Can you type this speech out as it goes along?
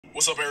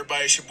What's up,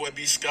 everybody? It's your boy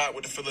B. Scott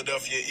with the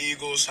Philadelphia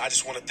Eagles. I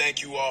just want to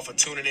thank you all for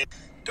tuning in.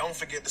 Don't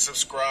forget to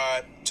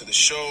subscribe to the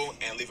show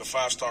and leave a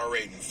 5-star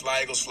rating.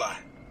 Fly, Eagles, fly.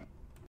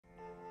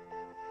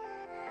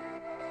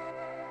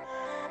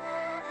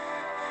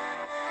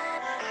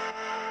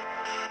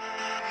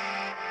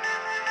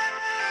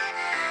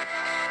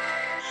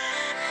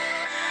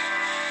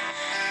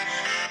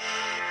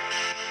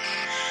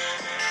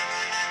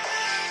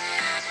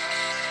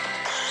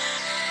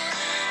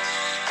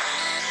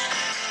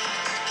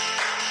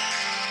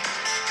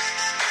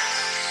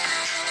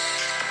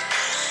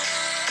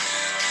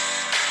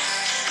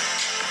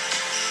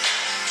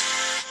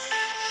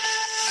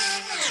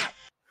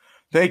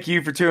 Thank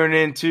you for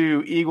tuning in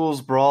to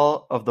Eagles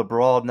Brawl of the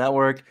Brawl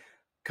Network.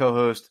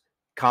 Co-host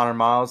Conor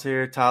Myles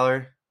here.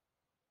 Tyler,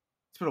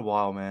 it's been a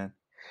while, man.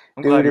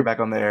 I'm glad you're back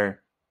on the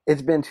air.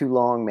 It's been too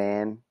long,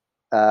 man.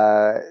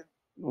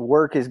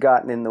 Work has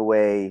gotten in the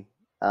way.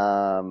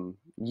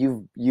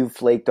 You've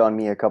flaked on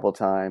me a couple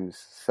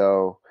times,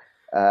 so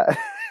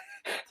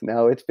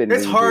no, it's been.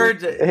 It's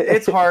hard.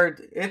 It's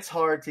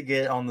hard to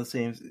get on the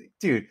same,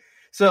 dude.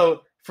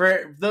 So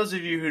for those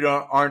of you who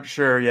aren't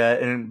sure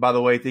yet, and by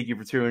the way, thank you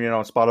for tuning in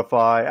on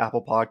Spotify,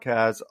 Apple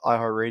Podcasts,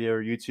 iHeartRadio,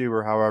 or YouTube,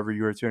 or however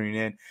you are tuning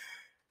in.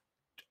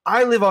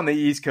 I live on the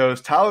East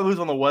Coast. Tyler lives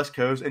on the West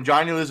Coast, and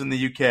Johnny lives in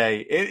the UK.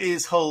 It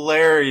is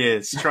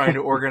hilarious trying to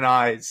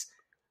organize,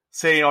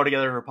 sitting all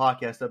together for a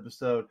podcast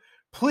episode.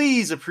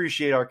 Please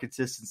appreciate our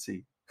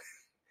consistency.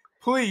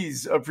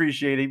 Please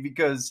appreciate it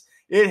because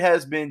it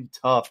has been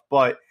tough.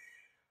 But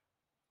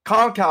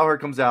Colin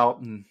Cowherd comes out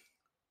and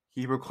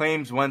he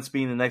proclaims Wentz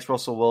being the next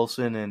Russell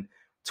Wilson, and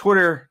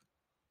Twitter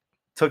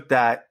took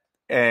that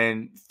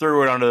and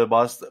threw it under the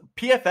bus.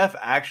 PFF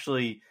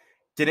actually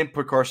didn't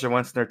put Carson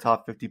Wentz in their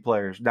top 50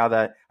 players. Now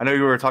that I know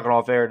you were talking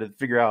off air to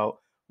figure out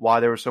why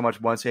there was so much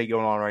Wentz hate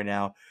going on right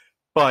now,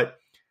 but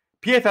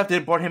PFF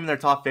didn't put him in their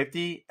top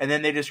 50, and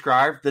then they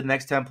described the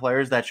next 10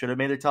 players that should have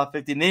made their top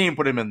 50, and they didn't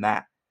put him in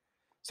that.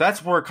 So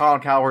that's where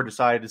Colin Cowherd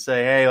decided to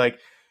say, hey, like,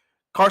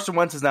 Carson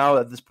Wentz is now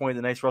at this point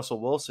the next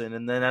Russell Wilson,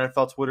 and then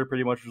NFL Twitter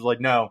pretty much was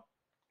like, no,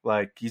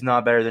 like, he's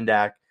not better than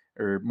Dak,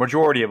 or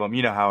majority of them.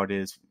 You know how it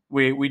is.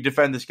 We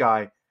defend this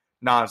guy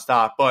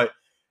nonstop, but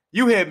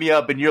you hit me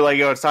up and you're like,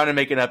 it's time to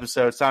make an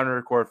episode. It's time to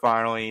record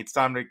finally. It's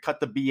time to cut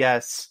the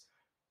BS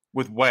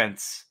with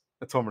Wentz.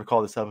 That's what I'm going to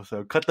call this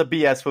episode. Cut the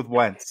BS with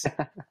Wentz.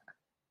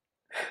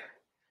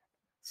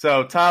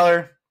 So,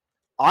 Tyler,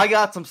 I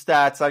got some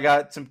stats. I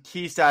got some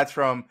key stats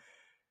from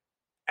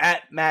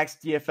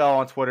 @MaxDFL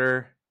on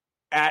Twitter,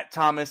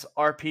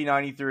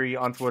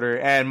 @ThomasRP93 on Twitter,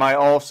 and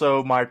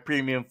my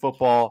premium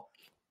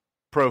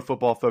pro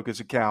football focus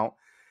account.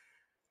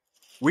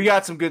 We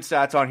got some good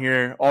stats on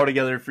here all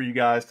together for you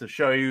guys to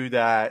show you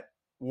that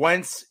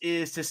Wentz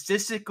is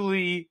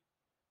statistically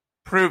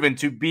proven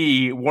to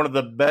be one of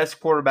the best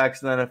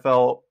quarterbacks in the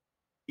NFL,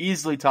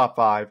 easily top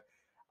 5.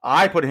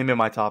 I put him in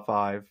my top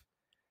 5,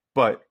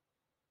 but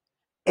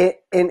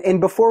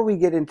and before we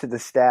get into the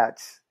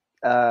stats,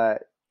 right,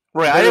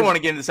 I didn't want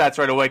to get into the stats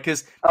right away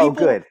because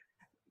good,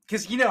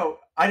 because I know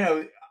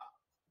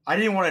I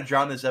didn't want to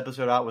drown this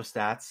episode out with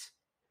stats.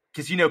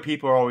 Because,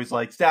 people are always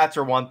like, stats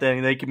are one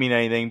thing. They can mean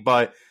anything.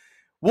 But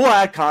we'll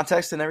add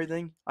context and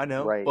everything. I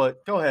know. Right.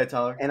 But go ahead,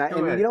 Tyler. I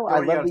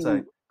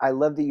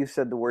love that you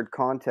said the word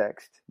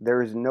context.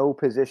 There is no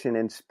position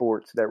in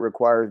sports that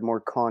requires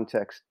more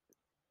context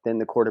than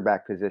the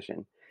quarterback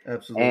position.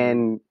 Absolutely.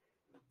 And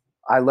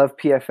I love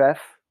PFF.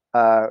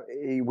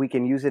 We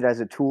can use it as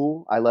a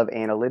tool. I love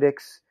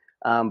analytics.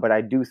 But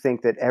I do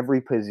think that every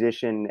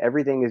position,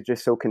 everything is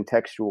just so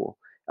contextual,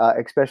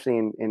 especially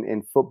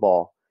in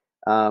football.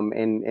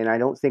 And I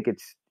don't think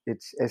it's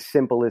as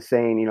simple as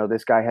saying,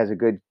 this guy has a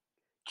good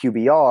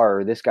QBR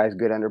or this guy's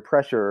good under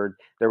pressure. Or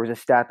there was a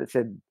stat that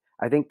said,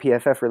 I think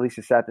PFF released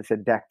a stat that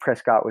said Dak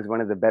Prescott was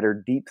one of the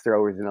better deep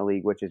throwers in the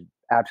league, which is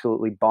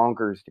absolutely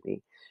bonkers to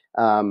me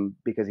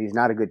because he's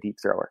not a good deep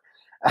thrower.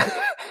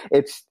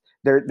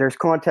 There's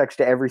context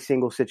to every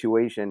single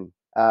situation.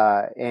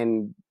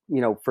 And,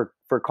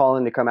 for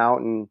Colin to come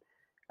out and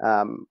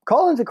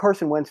Colin's a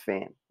Carson Wentz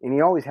fan, and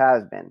he always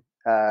has been.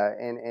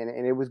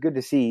 And it was good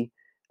to see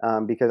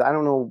because I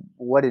don't know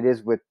what it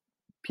is with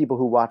people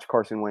who watch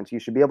Carson Wentz. You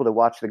should be able to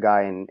watch the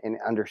guy and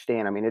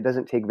understand. I mean, it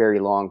doesn't take very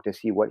long to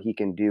see what he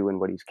can do and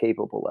what he's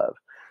capable of.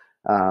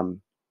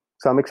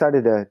 So I'm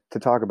excited to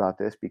talk about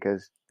this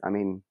because, I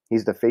mean,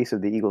 he's the face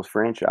of the Eagles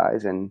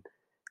franchise and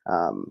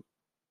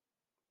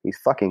he's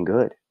fucking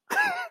good.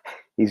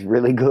 He's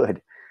really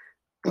good.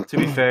 To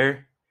be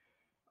fair,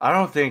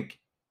 I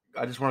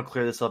just want to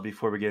clear this up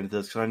before we get into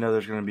this because I know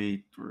we're going to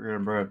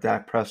bring up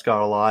Dak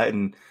Prescott a lot,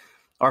 and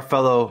our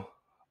fellow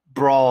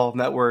Brawl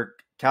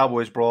Network,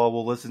 Cowboys Brawl,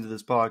 will listen to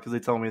this pod because they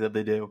tell me that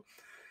they do.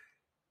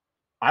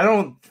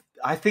 I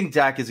think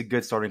Dak is a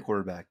good starting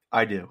quarterback.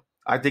 I do.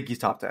 I think he's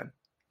top 10,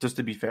 just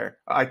to be fair.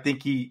 I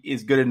think he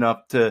is good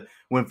enough to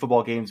win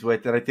football games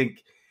with, and I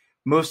think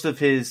most of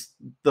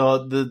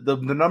the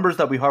numbers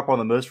that we harp on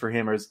the most for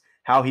him is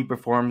how he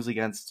performs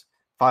against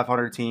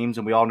 500 teams,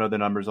 and we all know the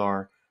numbers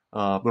are. We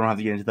don't have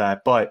to get into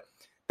that, but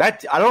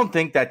That I don't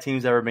think that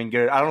team's ever been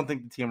good. I don't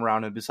think the team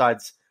around him,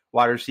 besides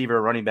wide receiver,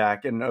 running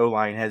back, and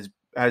O-line,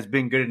 has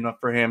been good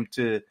enough for him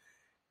to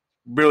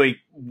really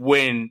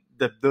win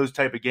those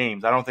type of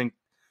games. I think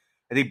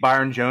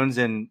Byron Jones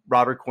and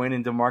Robert Quinn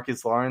and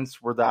DeMarcus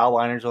Lawrence were the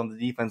outliners on the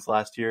defense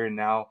last year, and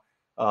now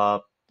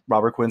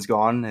Robert Quinn's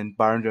gone and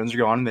Byron Jones are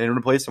gone, and they didn't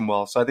replace him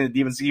well. So I think the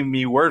defense is even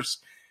be worse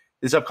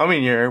this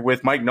upcoming year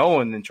with Mike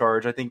Nolan in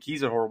charge. I think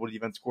he's a horrible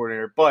defense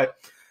coordinator. But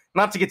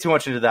not to get too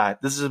much into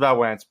that. This is about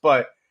Wentz.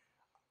 But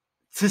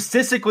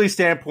statistically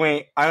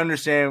standpoint, I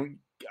understand.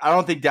 I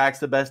don't think Dak's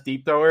the best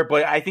deep thrower,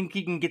 but I think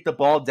he can get the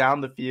ball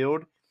down the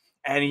field.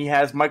 And he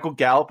has Michael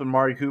Gallup and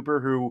Mari Cooper,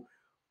 who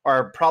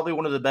are probably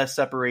one of the best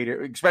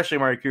separators, especially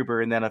Mari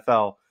Cooper in the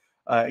NFL,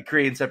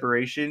 creating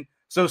separation.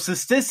 So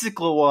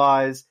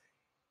statistical-wise,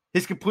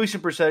 his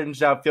completion percentage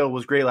downfield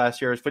was great last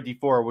year. It was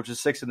 54, which is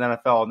 6th in the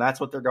NFL, and that's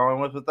what they're going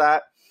with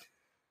that.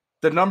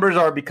 The numbers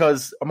are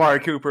because Amari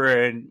Cooper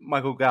and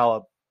Michael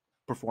Gallup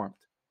performed.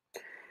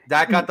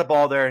 Dak got the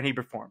ball there, and he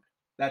performed.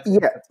 That's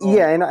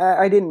and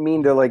I didn't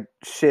mean to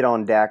shit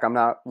on Dak. I'm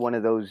not one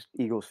of those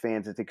Eagles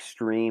fans that's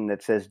extreme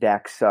that says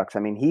Dak sucks. I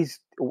mean,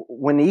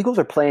 when the Eagles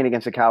are playing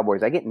against the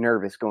Cowboys, I get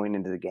nervous going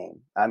into the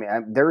game. I mean,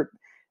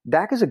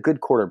 Dak is a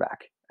good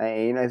quarterback.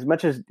 As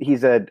much as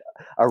he's a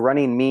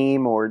running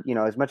meme, or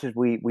as much as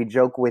we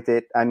joke with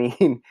it, I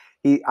mean,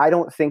 I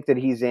don't think that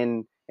he's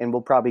in, and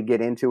we'll probably get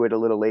into it a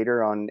little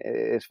later on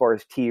as far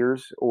as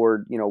tiers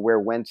or where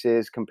Wentz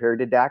is compared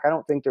to Dak. I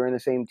don't think they're in the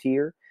same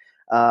tier.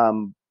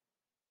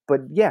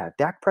 But yeah,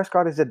 Dak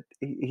Prescott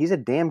he's a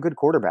damn good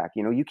quarterback.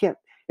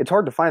 It's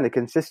hard to find the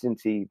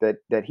consistency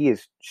that he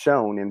has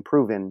shown and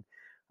proven,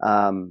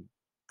 in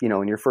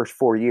your first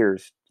 4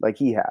 years like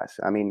he has.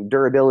 I mean,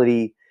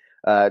 durability,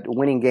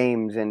 winning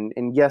games,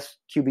 and yes,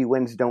 QB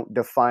wins don't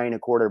define a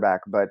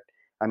quarterback, but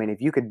I mean,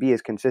 if you could be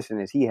as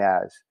consistent as he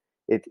has,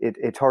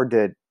 it's hard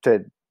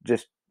to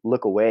just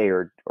look away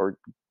or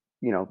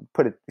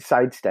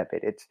sidestep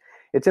it.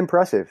 It's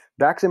impressive.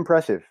 Dak's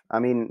impressive. I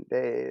mean,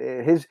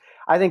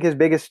 I think his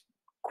biggest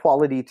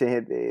quality to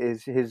him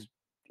is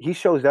he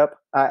shows up.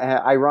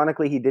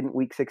 Ironically, he didn't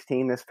week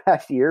 16 this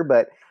past year,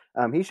 but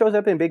he shows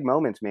up in big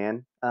moments,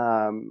 man.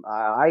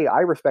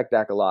 I respect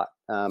Dak a lot.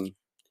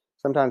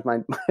 Sometimes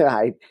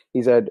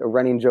he's a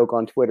running joke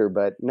on Twitter,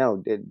 but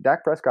no,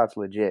 Dak Prescott's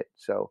legit.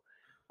 So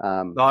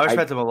no, I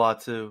respect him a lot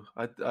too.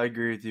 I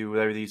agree with you with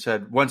everything you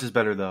said. Wentz is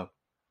better though.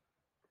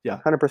 Yeah,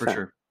 100%. For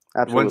sure.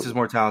 Absolutely. Wentz is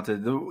more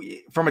talented.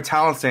 From a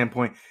talent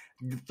standpoint,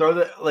 we're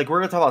going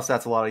to talk about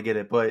stats a lot, I get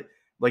it. But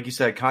like you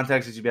said,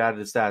 context is to be added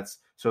to stats.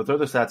 So throw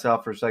the stats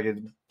out for a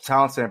second.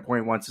 Talent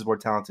standpoint, Wentz is more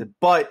talented.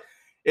 But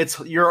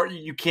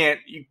you can't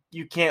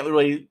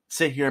really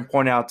sit here and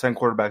point out 10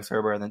 quarterbacks that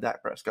are better than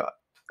Dak Prescott.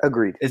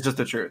 Agreed. It's just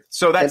the truth.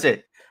 So that's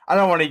it. I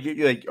don't want to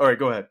get all right,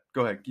 go ahead.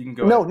 You can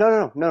go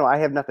ahead. No, I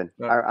have nothing.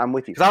 I'm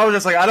with you. Because I was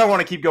just I don't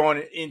want to keep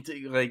going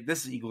into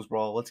this is Eagles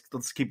Brawl.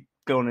 Let's keep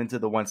going into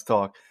the Wentz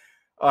talk.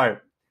 All right.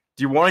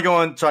 Do you want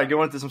to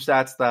go into some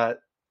stats that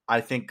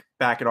I think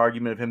back an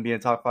argument of him being a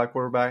top 5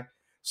 quarterback?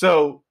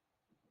 So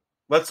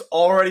let's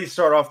already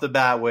start off the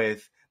bat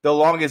with the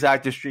longest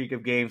active streak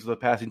of games with a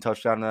passing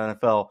touchdown in the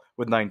NFL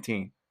with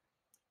 19.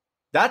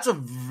 That's a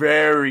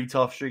very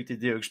tough streak to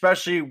do,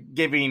 especially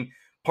giving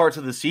parts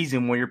of the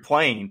season when you're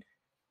playing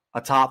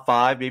a top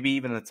 5, maybe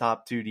even a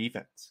top 2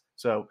 defense.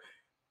 So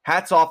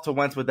hats off to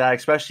Wentz with that,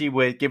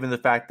 especially given the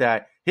fact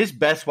that his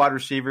best wide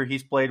receiver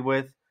he's played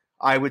with,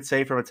 I would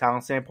say from a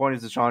talent standpoint,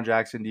 is Deshaun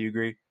Jackson. Do you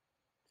agree?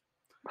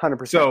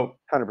 100%. So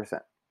 100%.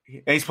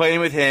 And he's playing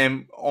with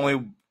him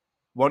only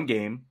one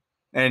game,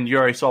 and you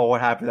already saw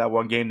what happened that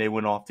one game. They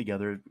went off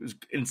together. It was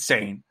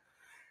insane.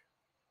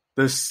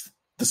 The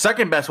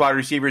second best wide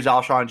receiver is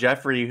Alshon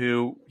Jeffrey,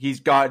 who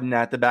he's gotten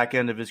at the back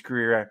end of his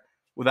career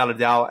without a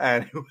doubt,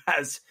 and who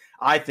has,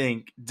 I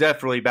think,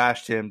 definitely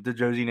bashed him to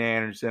Josina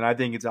Anderson. I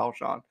think it's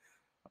Alshon.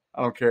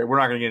 I don't care. We're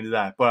not going to get into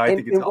that, but I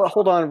think it's Alshon.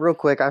 Hold on real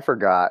quick. I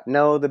forgot.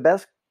 No, the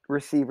best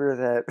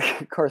receiver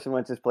that Carson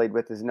Wentz has played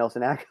with is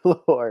Nelson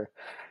Aguilar.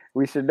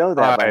 We should know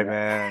that. All right,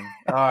 man.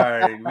 All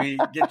right. We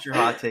get your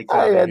hot takes out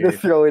I had here. to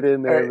throw it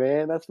in there,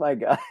 man. That's my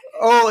guy.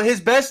 Oh, his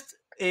best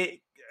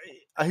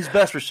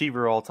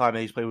receiver all time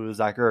that he's played with was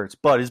Zach Ertz,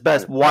 but his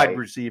best wide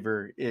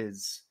receiver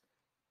is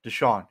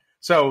Deshaun.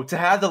 So to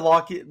have the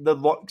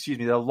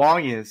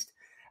longest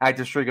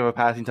active streak of a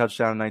passing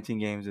touchdown in 19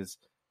 games is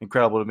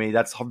incredible to me.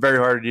 That's very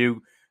hard to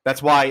do.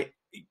 That's why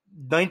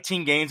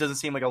 19 games doesn't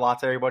seem like a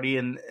lot to everybody,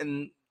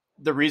 and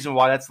the reason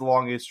why that's the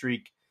longest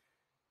streak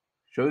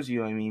shows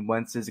you, I mean,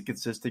 Wentz is a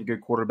consistent good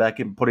quarterback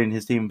and putting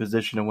his team in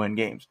position to win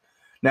games.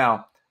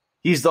 Now,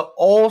 he's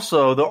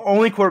also the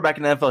only quarterback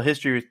in NFL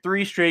history with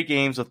 3 straight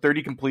games of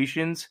 30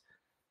 completions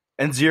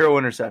and 0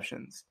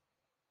 interceptions.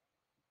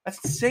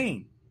 That's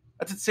insane.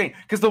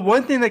 Because the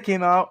one thing that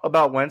came out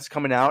about Wentz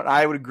coming out,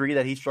 I would agree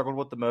that he struggled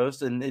with the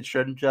most, and it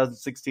showed in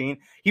 2016,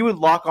 he would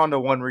lock onto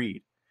one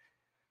read.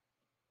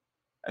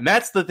 And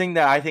that's the thing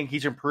that I think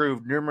he's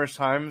improved numerous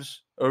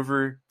times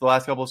over the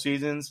last couple of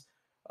seasons.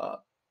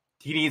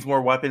 He needs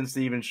more weapons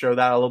to even show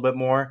that a little bit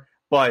more.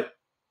 But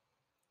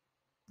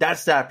that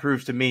stat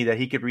proves to me that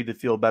he could read the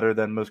field better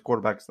than most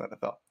quarterbacks in the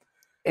NFL.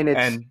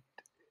 And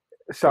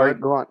sorry,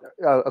 go on.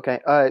 Okay.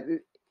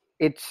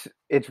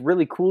 It's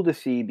really cool to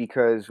see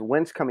because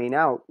Wentz coming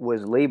out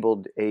was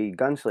labeled a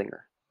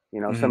gunslinger.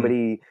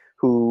 Somebody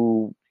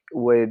who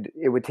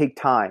it would take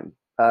time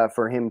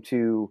for him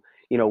to,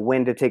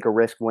 when to take a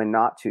risk, when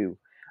not to.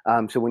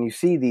 So when you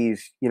see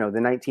these, the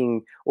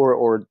 19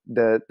 or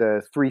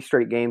the 3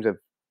 straight games of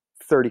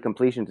 30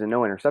 completions and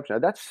no interception,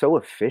 that's so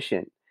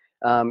efficient.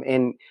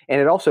 And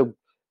it also,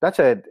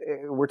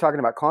 we're talking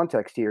about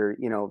context here,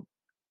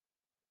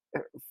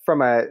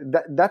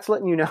 that's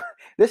letting you know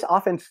this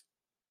offense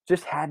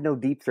just had no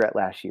deep threat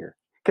last year.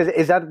 Because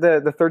is that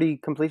the 30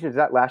 completions? Is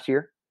that last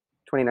year,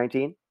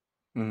 2019?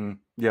 Mm-hmm.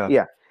 Yeah.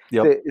 Yeah.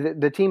 Yep.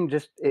 The team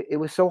just it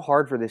was so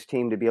hard for this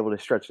team to be able to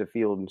stretch the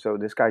field, and so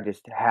this guy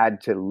just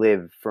had to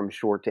live from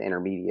short to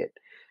intermediate,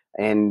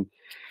 and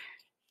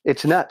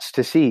it's nuts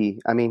to see.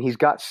 I mean, he's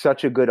got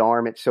such a good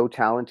arm; it's so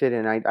talented.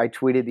 And I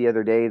tweeted the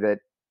other day that,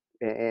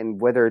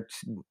 and whether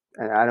it's,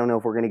 I don't know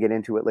if we're going to get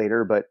into it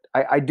later, but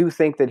I do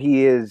think that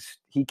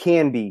he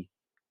can be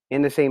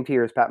in the same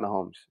tier as Pat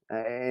Mahomes,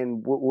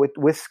 and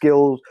with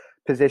skills,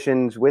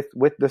 positions, with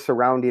the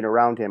surrounding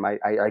around him.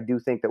 I do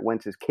think that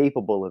Wentz is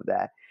capable of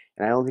that.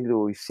 And I don't think that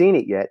we've seen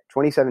it yet.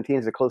 2017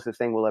 is the closest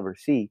thing we'll ever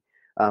see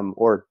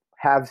or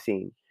have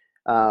seen.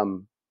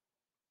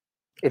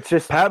 It's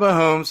just Pat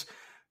Mahomes.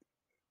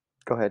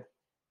 Go ahead.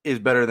 Is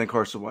better than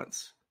Carson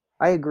Wentz.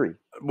 I agree.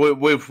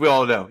 We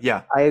all know.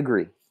 Yeah. I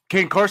agree.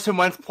 Can Carson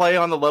Wentz play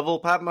on the level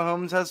Pat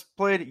Mahomes has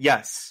played?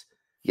 Yes.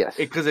 Yes.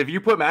 Because if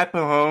you put Pat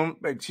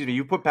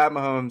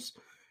Mahomes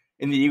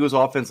in the Eagles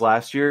offense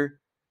last year,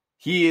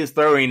 he is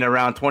throwing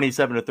around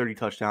 27 to 30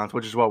 touchdowns,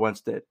 which is what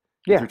Wentz did.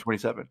 Through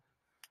 27.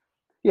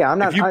 Yeah, I'm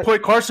not. If you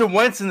put Carson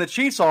Wentz in the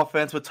Chiefs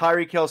offense with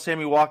Tyreek Hill,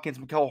 Sammy Watkins,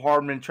 Mecole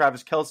Hardman,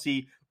 Travis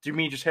Kelce,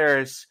 Demetrius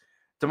Harris,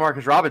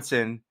 Demarcus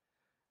Robinson,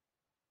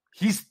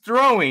 he's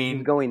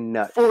going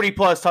nuts. 40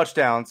 plus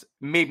touchdowns,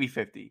 maybe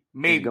 50,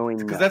 maybe,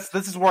 because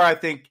this is where I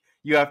think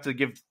you have to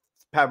give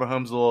Pat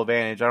Mahomes a little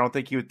advantage. I don't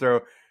think he would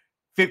throw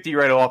 50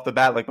 right off the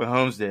bat like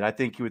Mahomes did. I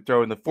think he would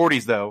throw in the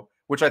 40s though,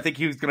 which I think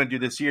he was going to do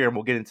this year, and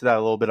we'll get into that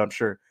a little bit, I'm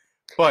sure.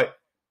 But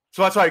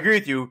so that's why I agree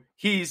with you.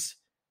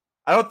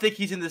 I don't think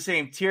he's in the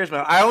same tier as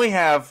Mahomes. I only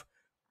have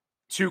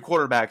 2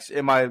 quarterbacks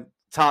in my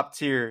top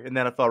tier in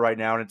the NFL right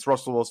now, and it's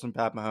Russell Wilson and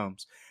Pat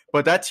Mahomes.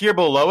 But that tier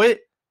below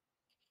it,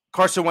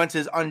 Carson Wentz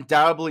is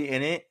undoubtedly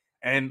in it,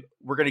 and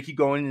we're going to keep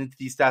going into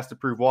these stats to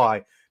prove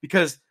why.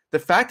 Because the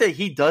fact that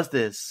he does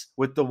this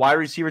with the wide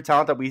receiver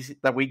talent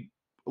that we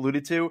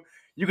alluded to,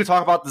 you can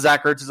talk about the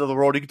Zach Ertzes of the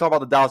world, you can talk about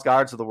the Dallas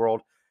Goederts of the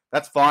world.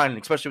 That's fine,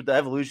 especially with the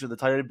evolution of the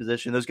tight end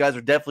position. Those guys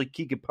are definitely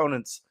key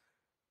components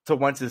to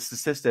Wentz's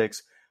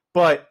statistics.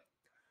 But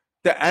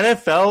the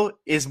NFL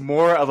is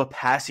more of a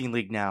passing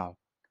league now,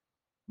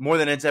 more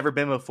than it's ever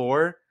been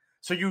before.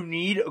 So you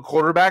need a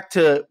quarterback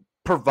to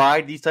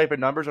provide these type of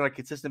numbers on a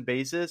consistent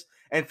basis.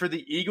 And for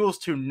the Eagles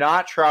to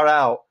not trot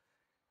out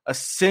a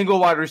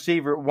single wide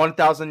receiver,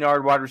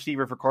 1,000-yard wide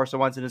receiver for Carson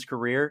Wentz in his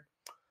career,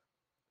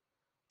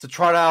 to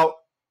trot out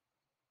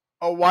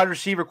a wide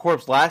receiver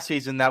corps last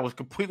season that was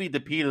completely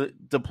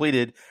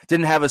depleted,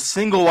 didn't have a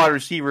single wide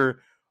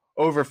receiver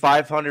over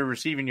 500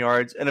 receiving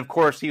yards. And, of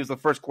course, he was the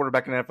first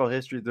quarterback in NFL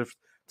history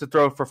to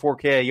throw for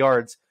 4K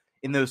yards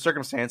in those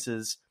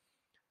circumstances.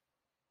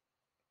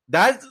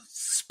 That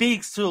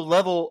speaks to the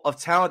level of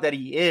talent that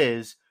he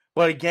is.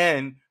 But,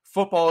 again,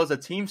 football is a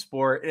team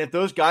sport. And if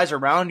those guys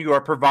around you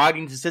are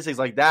providing statistics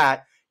like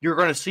that, you're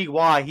going to see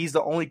why he's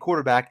the only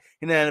quarterback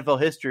in the NFL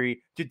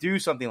history to do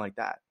something like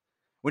that.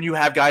 When you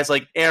have guys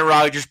like Aaron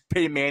Rodgers,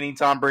 Peyton Manning,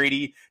 Tom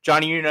Brady,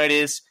 Johnny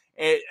Unitas,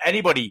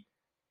 anybody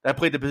that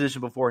played the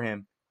position before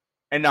him,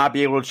 and not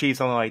be able to achieve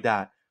something like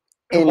that.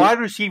 The wide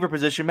receiver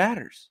position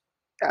matters.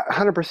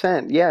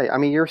 100%. Yeah. I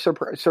mean, your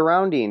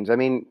surroundings. I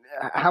mean,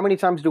 how many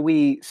times do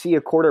we see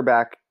a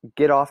quarterback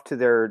get off to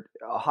their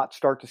hot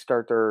start to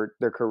start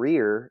their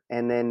career,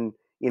 and then,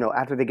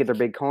 after they get their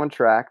big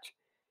contract,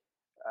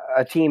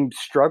 a team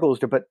struggles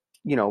to put,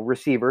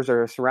 receivers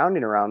or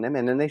surrounding around them,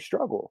 and then they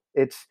struggle.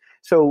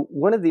 So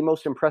one of the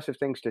most impressive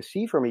things to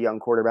see from a young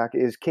quarterback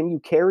is, can you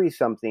carry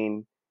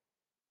something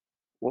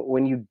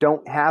when you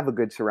don't have a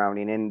good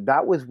surrounding? And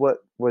that was what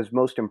was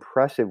most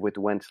impressive with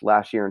Wentz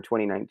last year in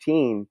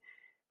 2019.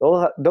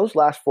 Those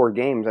last 4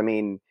 games, I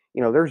mean,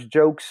 there's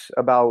jokes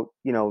about,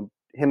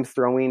 him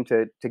throwing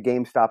to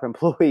GameStop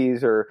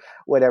employees or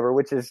whatever,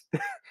 which is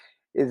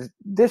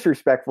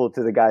disrespectful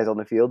to the guys on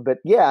the field. But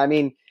yeah, I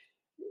mean,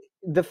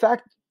 the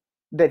fact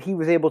that he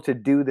was able to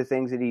do the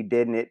things that he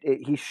did, and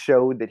he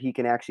showed that he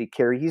can actually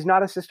carry. He's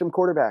not a system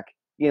quarterback.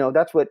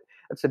 That's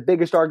the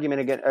biggest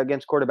argument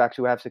against quarterbacks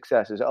who have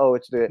success is,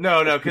 it's the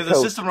because the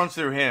system runs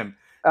through him.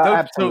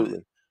 Absolutely.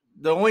 So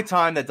the only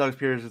time that Doug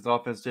Peterson's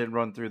offense didn't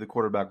run through the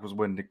quarterback was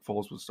when Nick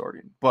Foles was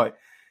starting. But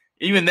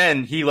even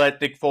then, he let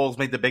Nick Foles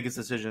make the biggest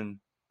decision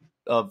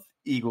of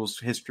Eagles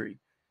history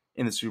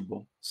in the Super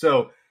Bowl.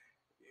 So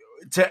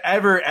to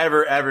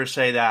ever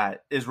say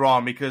that is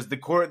wrong, because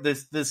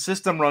the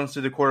system runs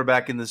through the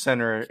quarterback in the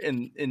center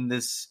in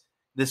this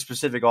this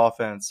specific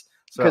offense.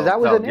 Because So that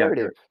was no, a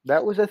narrative.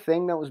 That was a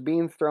thing that was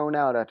being thrown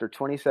out after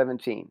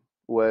 2017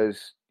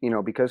 was,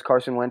 because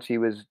Carson Wentz, he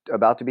was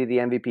about to be the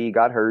MVP,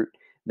 got hurt.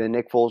 Then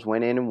Nick Foles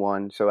went in and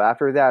won. So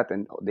after that,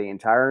 then the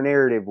entire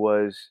narrative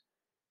was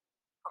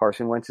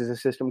Carson Wentz is a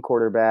system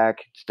quarterback.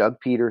 It's Doug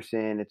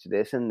Peterson. It's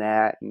this and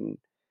that. And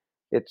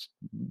it's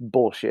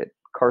bullshit.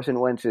 Carson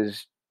Wentz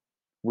is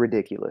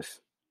ridiculous.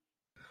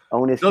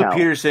 Own his Doug talent.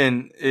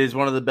 Peterson is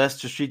one of the best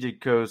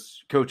strategic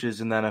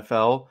coaches in the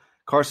NFL.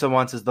 Carson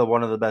Wentz is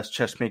one of the best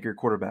chess maker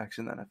quarterbacks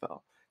in the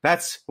NFL.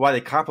 That's why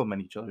they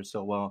complement each other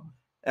so well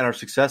and are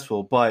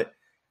successful. But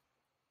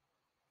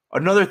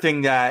another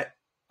thing that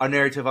a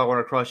narrative I want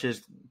to crush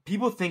is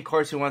people think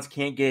Carson Wentz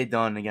can't get it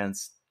done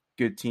against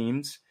good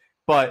teams,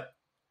 but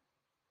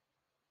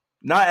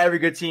not every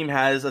good team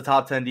has a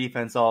top 10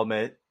 defense, I'll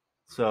admit.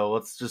 So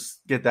let's just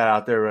get that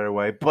out there right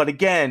away. But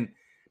again,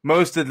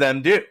 most of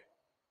them do.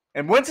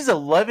 And Wentz is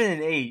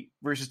 11-8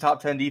 versus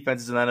top 10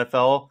 defenses in the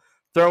NFL,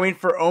 throwing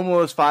for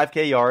almost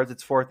 5K yards.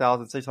 It's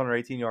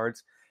 4,618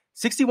 yards,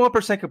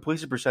 61%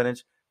 completion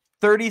percentage,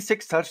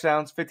 36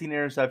 touchdowns, 15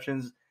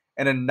 interceptions,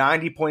 and a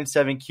 90.7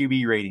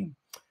 QB rating.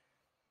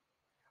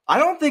 I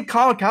don't think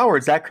Colin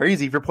Cowherd's that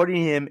crazy for putting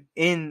him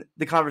in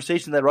the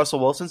conversation that Russell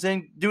Wilson's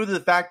in, due to the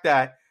fact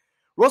that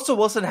Russell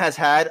Wilson has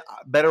had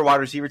better wide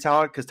receiver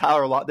talent because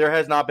there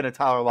has not been a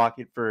Tyler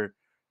Lockett for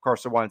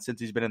Carson Wentz since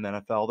he's been in the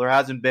NFL. There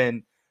hasn't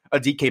been a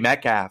DK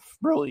Metcalf,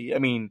 really. I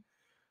mean,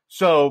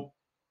 so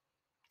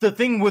the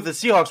thing with the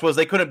Seahawks was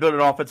they couldn't build an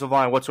offensive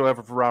line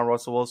whatsoever for around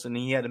Russell Wilson,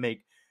 and he had to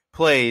make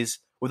plays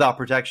without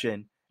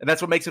protection, and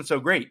that's what makes him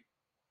so great.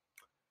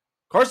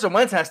 Carson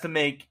Wentz has to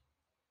make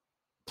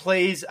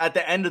plays at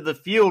the end of the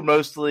field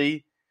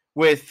mostly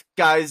with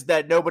guys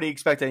that nobody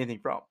expects anything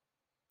from.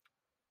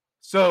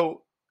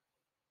 So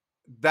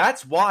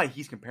that's why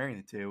he's comparing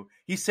the two.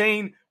 He's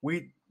saying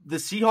the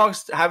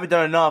Seahawks haven't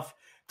done enough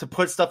to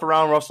put stuff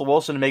around Russell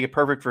Wilson to make it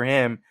perfect for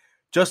him,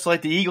 just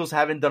like the Eagles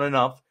haven't done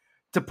enough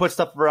to put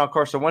stuff around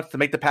Carson Wentz to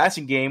make the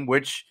passing game,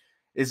 which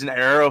is an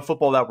era of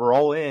football that we're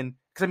all in.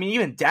 Because, I mean,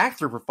 even Dak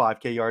threw for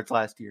 5K yards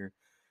last year.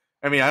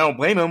 I mean, I don't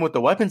blame him with the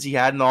weapons he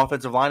had and the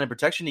offensive line and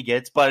protection he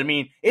gets, but, I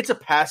mean, it's a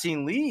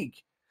passing league.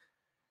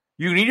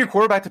 You need your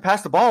quarterback to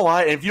pass the ball a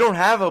lot, and if you don't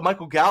have a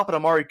Michael Gallup and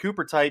Amari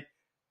Cooper type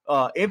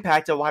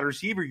impact at wide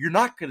receiver, you're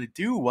not going to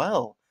do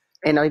well.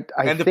 And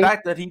the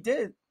fact that he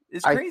did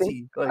is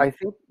crazy. I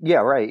think, yeah,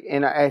 right.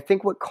 And I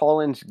think what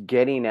Colin's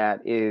getting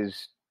at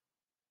is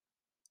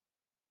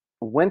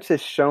Wentz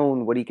has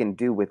shown what he can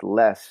do with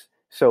less.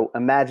 So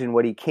imagine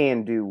what he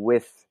can do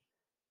with,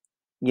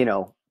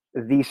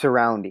 the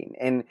surrounding.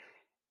 And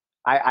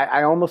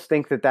I almost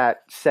think that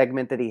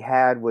segment that he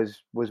had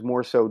was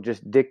more so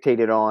just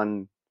dictated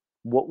on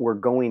what we're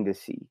going to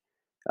see.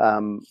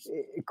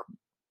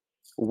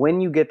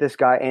 When you get this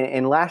guy,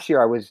 and last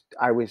year I was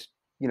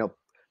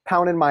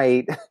pounding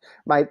my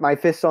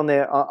fists on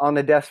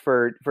the desk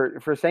for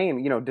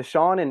saying,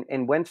 Deshaun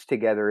and Wentz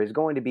together is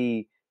going to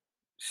be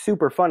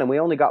super fun. And we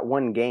only got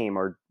one game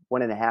or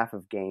 1.5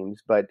 of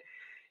games, but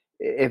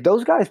if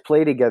those guys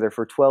play together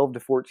for 12 to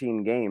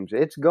 14 games,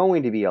 it's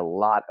going to be a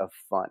lot of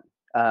fun.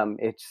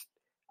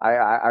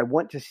 I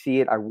want to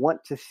see it. I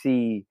want to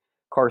see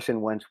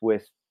Carson Wentz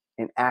with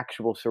an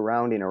actual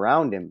surrounding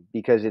around him,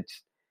 because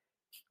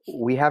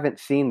we haven't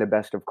seen the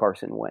best of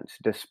Carson Wentz,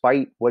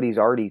 despite what he's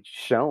already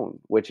shown,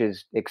 which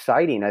is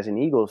exciting as an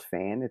Eagles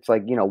fan. It's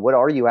like, what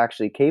are you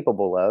actually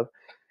capable of?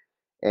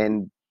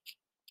 And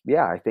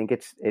yeah, I think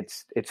it's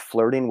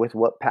flirting with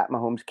what Pat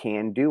Mahomes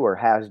can do or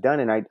has done.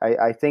 And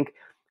I think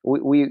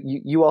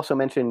you also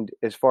mentioned,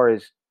 as far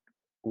as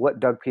what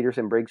Doug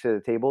Peterson brings to the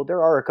table,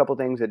 there are a couple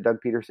things that Doug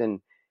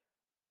Peterson,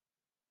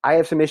 I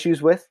have some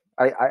issues with.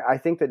 I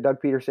think that Doug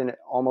Peterson,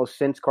 almost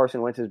since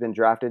Carson Wentz has been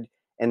drafted,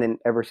 and then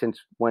ever since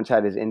Wentz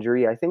had his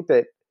injury, I think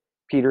that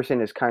Peterson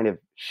has kind of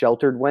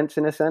sheltered Wentz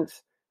in a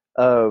sense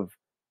of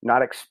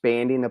not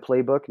expanding the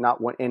playbook,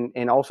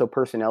 and also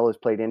personnel has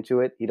played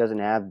into it. He doesn't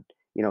have,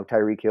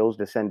 Tyreek Hill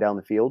to send down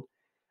the field.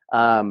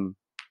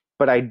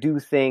 But I do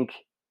think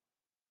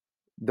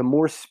the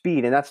more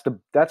speed, and that's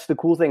the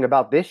cool thing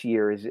about this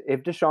year, is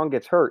if Deshaun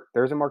gets hurt,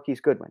 there's a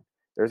Marquise Goodwin,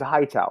 there's a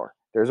Hightower,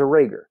 there's a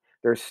Rager.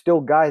 There's still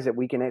guys that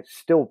we can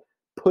still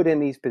put in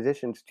these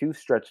positions to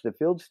stretch the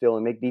field still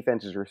and make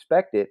defenses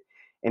respect it.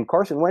 And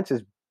Carson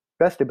Wentz's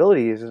best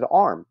ability is his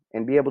arm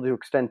and be able to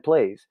extend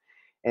plays.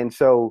 And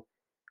so,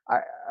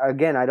 I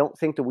don't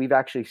think that we've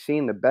actually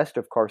seen the best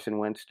of Carson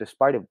Wentz,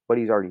 despite of what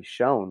he's already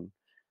shown.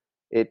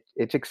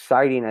 It's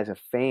exciting as a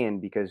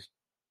fan, because,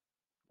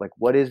 like,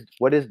 what is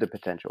the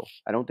potential?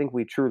 I don't think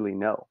we truly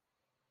know.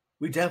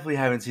 We definitely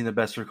haven't seen the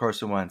best for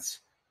Carson Wentz.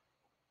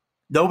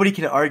 Nobody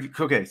can argue.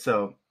 Okay,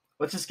 so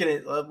let's just get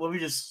it.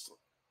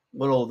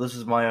 This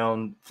is my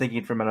own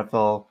thinking from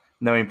NFL,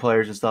 knowing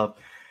players and stuff.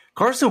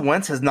 Carson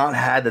Wentz has not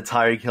had the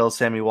Tyreek Hill,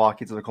 Sammy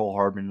Watkins, or the Cole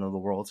Hardman of the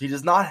world. He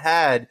does not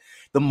had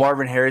the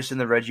Marvin Harrison,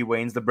 the Reggie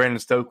Waynes, the Brandon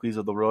Stokeleys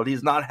of the world.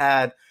 He's not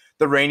had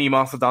the Randy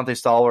Moss, the Dante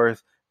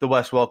Stallworth, the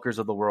Wes Welkers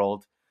of the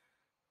world.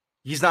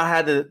 He's not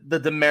had the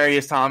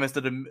Demarius Thomas,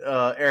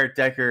 the Eric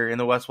Decker, and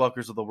the Wes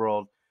Welkers of the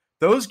world.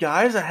 those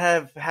guys that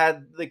have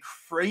had the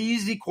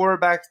crazy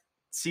quarterback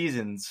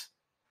seasons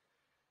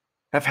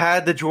have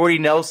had the Jordy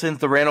Nelsons,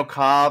 the Randall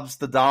Cobbs,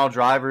 the Donald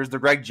Drivers, the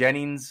Greg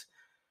Jennings.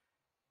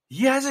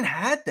 He hasn't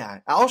had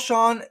that.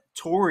 Alshon,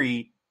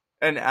 Torrey,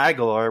 and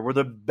Aguilar were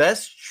the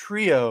best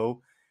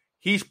trio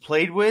he's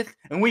played with,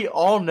 and we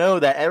all know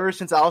that ever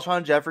since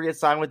Alshon Jeffrey has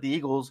signed with the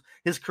Eagles,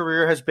 his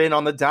career has been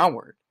on the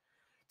downward.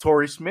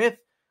 Torrey Smith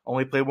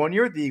only played 1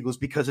 year with the Eagles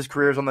because his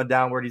career is on the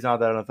downward. He's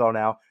not at the NFL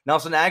now.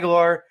 Nelson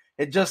Aguilar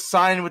had just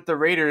signed with the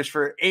Raiders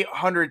for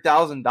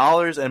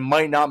 $800,000 and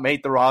might not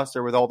make the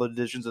roster with all the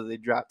additions that they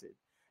drafted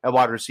at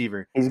wide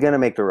receiver. He's gonna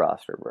make the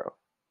roster, bro.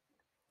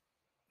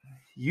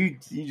 You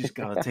just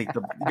gotta take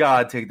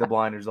the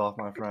blinders off,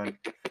 my friend.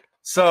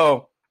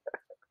 So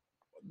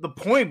the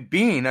point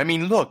being, I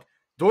mean, look,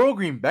 Doyle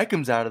Green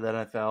Beckham's out of the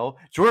NFL.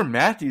 Jordan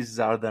Matthews is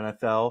out of the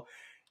NFL.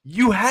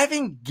 You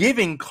haven't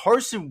given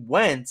Carson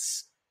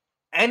Wentz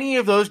any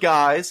of those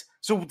guys,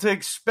 so to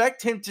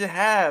expect him to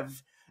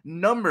have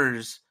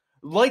numbers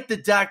like the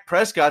Dak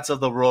Prescotts of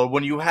the world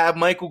when you have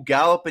Michael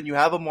Gallup and you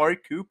have Amari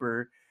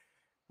Cooper,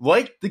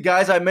 like the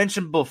guys I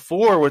mentioned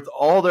before with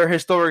all their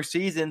historic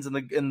seasons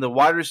and the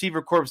wide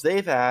receiver corps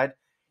they've had,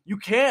 you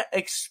can't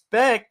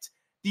expect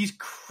these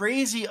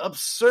crazy,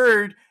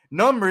 absurd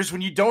numbers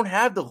when you don't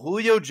have the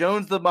Julio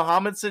Jones, the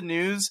Mohamed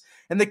Sanu's,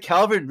 and the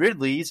Calvin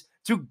Ridleys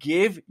to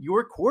give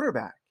your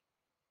quarterback.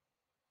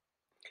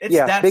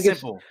 It's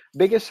simple.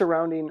 Biggest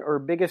surrounding or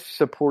biggest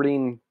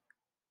supporting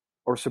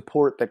or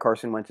support that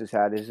Carson Wentz has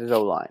had is his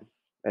O-line.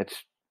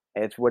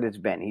 It's what it's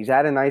been. He's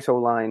had a nice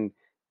O-line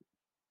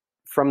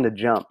from the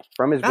jump,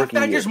 from his rookie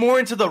year. That just more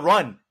into the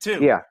run, too.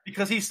 Yeah.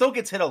 Because he still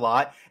gets hit a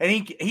lot,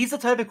 and he's the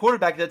type of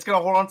quarterback that's going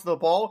to hold on to the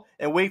ball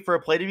and wait for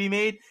a play to be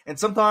made. And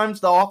sometimes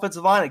the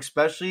offensive line,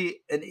 especially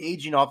an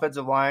aging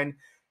offensive line,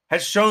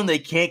 has shown they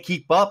can't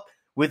keep up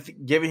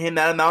with giving him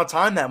that amount of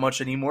time that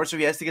much anymore, so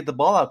he has to get the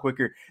ball out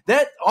quicker.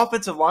 That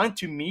offensive line,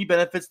 to me,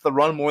 benefits the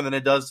run more than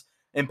it does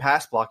in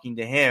pass blocking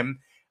to him.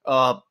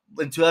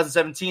 In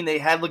 2017, they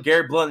had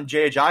LeGarrette Blount and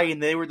Jay Ajayi,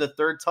 and they were the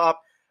third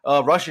top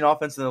rushing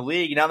offense in the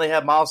league. And now they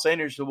have Miles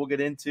Sanders, who we'll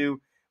get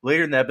into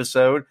later in the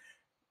episode,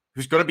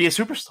 who's going to be a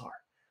superstar.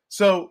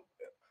 So,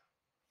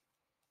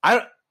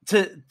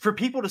 for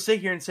people to sit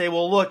here and say,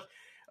 well, look,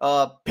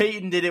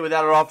 Peyton did it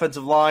without an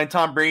offensive line.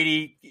 Tom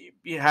Brady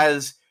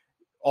has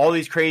all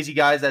these crazy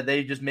guys that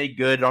they just make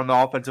good on the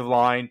offensive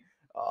line.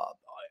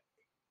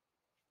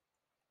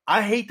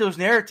 I hate those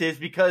narratives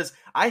because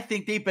I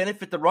think they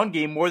benefit the run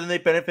game more than they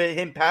benefit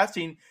him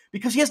passing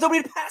because he has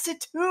nobody to pass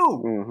it to.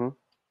 Mm-hmm.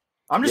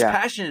 I'm just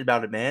passionate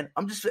about it, man.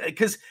 I'm just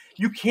because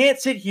you can't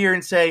sit here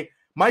and say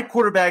my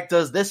quarterback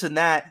does this and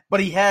that, but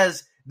he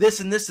has this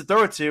and this to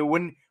throw it to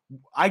when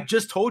I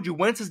just told you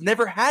Wentz has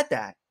never had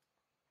that.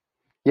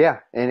 Yeah,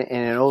 and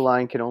an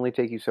O-line can only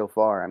take you so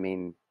far. I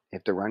mean,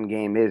 if the run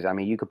game is, I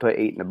mean, you could put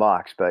 8 in the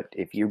box, but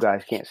if you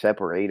guys can't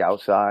separate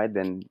outside,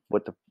 then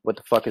what the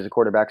fuck is a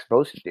quarterback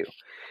supposed to do?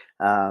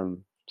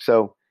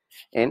 So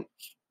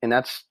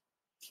that's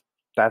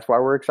why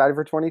we're excited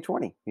for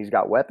 2020. He's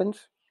got weapons.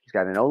 He's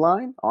got an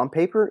O-line on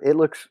paper. It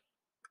looks.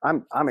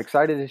 I'm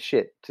excited as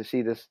shit to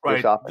see this. Right,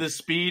 this offense. The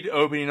speed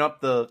opening up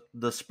the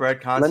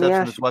spread concepts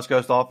in this West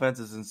Coast offense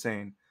is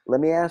insane.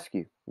 Let me ask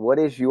you, what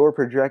is your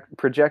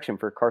projection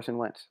for Carson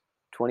Wentz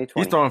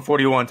 2020? He's throwing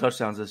 41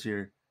 touchdowns this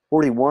year.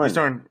 41. He's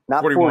throwing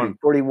not 41.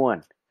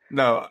 41.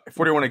 No,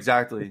 41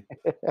 exactly.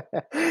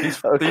 He's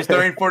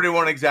throwing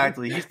 41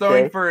 exactly. He's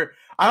throwing for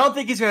 – I don't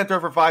think he's going to throw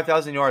for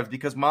 5,000 yards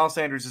because Miles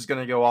Sanders is going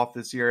to go off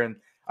this year, and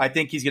I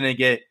think he's going to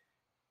get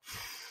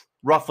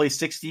roughly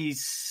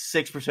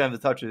 66% of the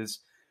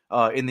touches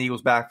in the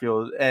Eagles'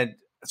 backfield. And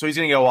so he's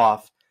going to go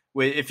off.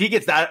 If he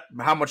gets that,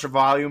 how much of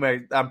volume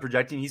I'm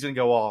projecting, he's going to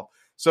go off.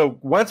 So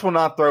Wentz will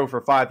not throw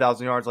for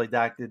 5,000 yards like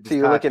Dak did this So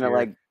you're looking year. at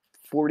like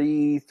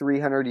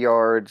 4,300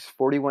 yards,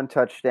 41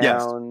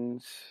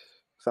 touchdowns,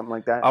 something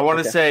like that. I want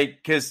to say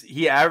because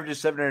he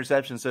averages 7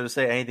 interceptions, so to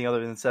say anything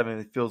other than 7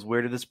 it feels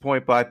weird at this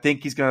point. But I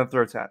think he's going to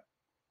throw 10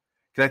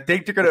 because I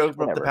think they're going to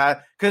open up the pass.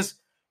 Because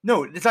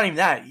no, it's not even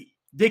that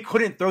they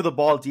couldn't throw the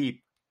ball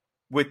deep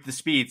with the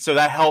speed, so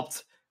that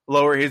helped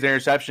lower his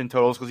interception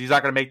totals because he's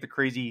not going to make the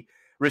crazy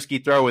risky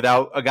throw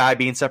without a guy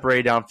being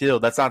separated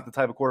downfield. That's not the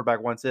type of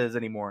quarterback Wentz is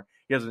anymore.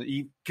 He doesn't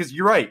because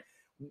you're right.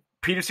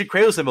 Peterson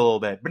cradles him a little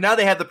bit, but now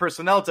they have the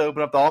personnel to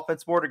open up the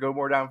offense more to go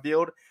more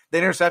downfield. The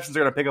interceptions are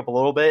going to pick up a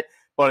little bit,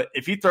 but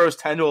if he throws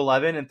 10 to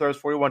 11 and throws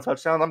 41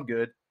 touchdowns, I'm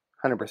good.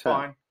 100%.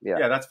 Fine.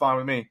 Yeah, that's fine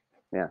with me.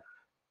 Yeah.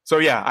 So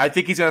yeah, I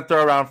think he's going to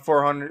throw around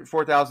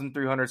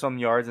 4,300 something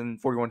yards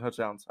and 41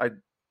 touchdowns.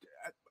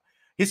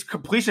 His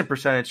completion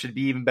percentage should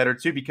be even better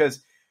too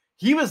because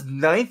he was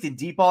 9th in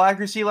deep ball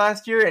accuracy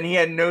last year, and he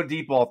had no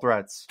deep ball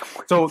threats.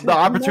 So the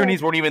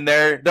opportunities weren't even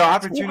there. The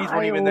opportunities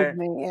weren't even there.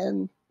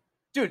 Man.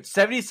 Dude,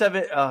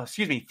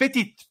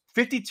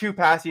 52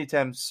 passing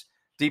attempts,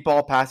 deep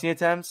ball passing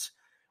attempts,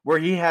 where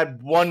he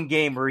had one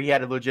game where he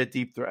had a legit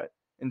deep threat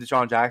in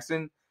Deshaun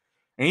Jackson,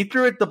 and he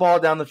threw the ball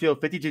down the field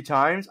 52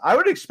 times. I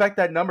would expect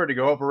that number to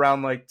go up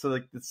around to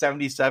the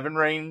 77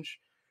 range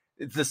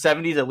It's the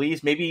 70s at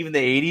least, maybe even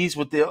the 80s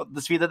with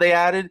the speed that they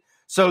added.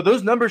 So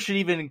those numbers should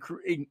even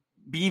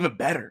be even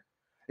better.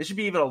 It should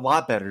be even a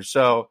lot better.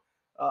 So,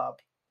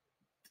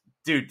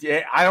 dude,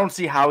 I don't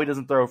see how he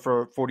doesn't throw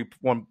for 40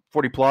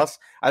 plus.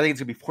 I think it's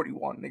going to be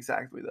 41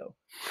 exactly, though.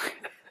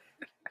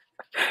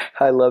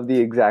 I love the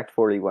exact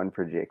 41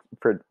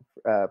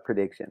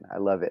 prediction. I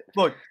love it.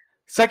 Look,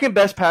 second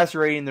best passer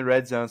rating in the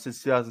red zone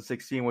since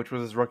 2016, which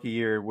was his rookie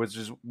year, was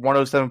just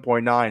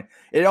 107.9.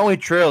 It only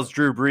trails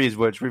Drew Brees,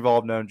 which we've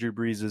all known Drew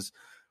Brees is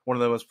one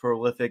of the most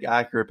prolific,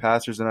 accurate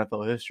passers in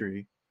NFL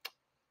history.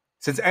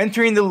 Since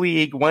entering the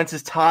league, Wentz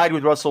is tied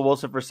with Russell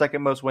Wilson for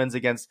second most wins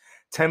against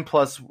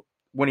 10-plus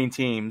winning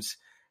teams,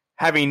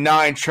 having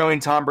 9, trailing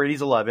Tom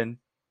Brady's 11.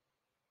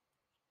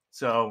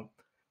 So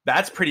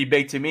that's pretty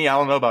big to me. I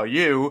don't know about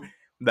you.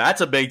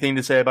 That's a big thing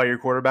to say about your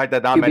quarterback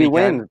that not QB many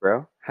wins, can.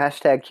 bro.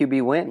 Hashtag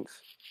QB wins.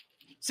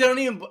 See,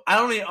 I'm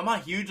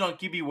not huge on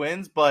QB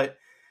wins, but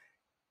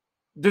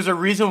there's a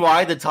reason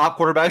why the top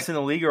quarterbacks in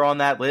the league are on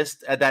that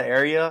list at that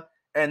area,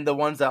 and the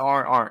ones that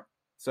aren't.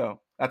 So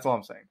that's all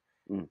I'm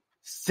saying.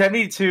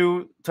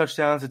 72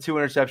 touchdowns and 2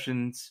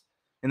 interceptions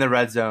in the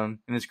red zone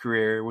in his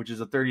career, which is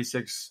a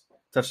 36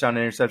 touchdown to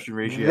interception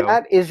ratio.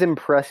 That is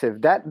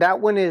impressive. That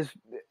one is,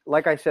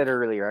 like I said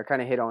earlier, I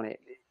kind of hit on it.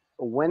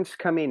 Wentz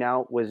coming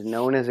out was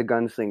known as a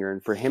gunslinger,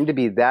 and for him to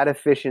be that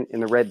efficient in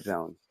the red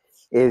zone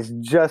is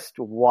just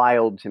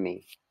wild to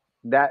me.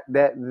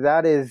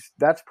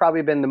 That's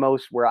probably been the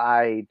most where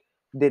I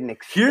didn't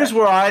expect. Here's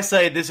where I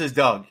say this is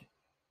Doug.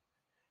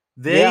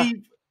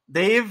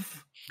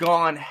 They've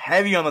gone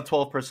heavy on the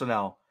 12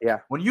 personnel. Yeah.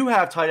 When you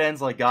have tight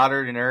ends like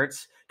Goddard and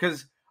Ertz,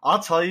 because I'll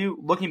tell you,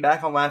 looking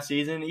back on last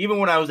season, even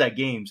when I was at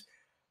games,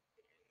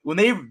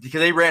 because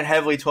they ran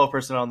heavily 12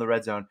 personnel in the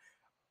red zone,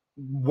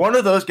 one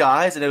of those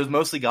guys, and it was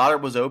mostly Goddard,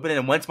 was open,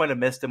 and Wentz might have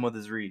missed him with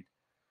his read.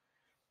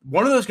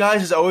 One of those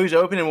guys is always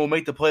open and will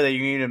make the play that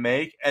you need to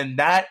make, and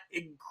that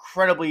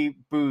incredibly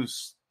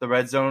boosts the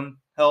red zone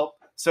help.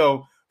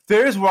 So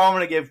there's where I'm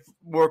going to give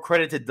more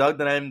credit to Doug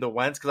than I am to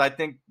Wentz, because I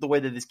think the way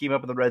that they scheme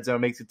up in the red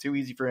zone makes it too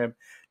easy for him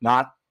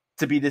not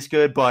to be this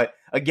good. But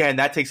again,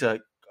 that takes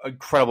an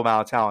incredible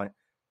amount of talent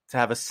to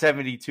have a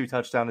 72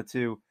 touchdown to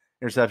 2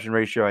 interception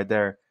ratio right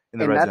there in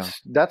the red zone.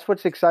 That's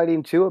what's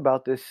exciting too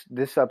about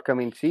this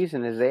upcoming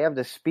season is they have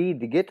the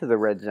speed to get to the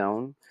red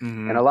zone.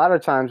 Mm-hmm. And a lot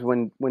of times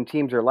when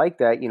teams are like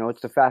that,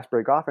 it's the fast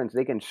break offense.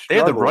 They can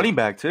struggle. They have the running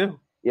back too.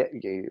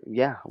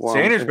 Yeah. Well,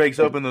 Sanders breaks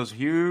open those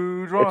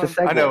huge runs.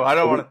 I know. I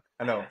don't want to.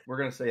 I know. We're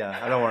gonna say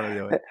I don't want to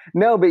do it.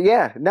 No, but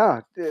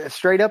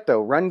straight up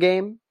though, run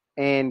game.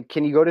 And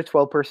can you go to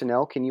 12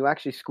 personnel? Can you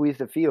actually squeeze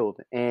the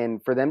field?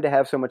 And for them to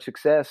have so much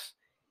success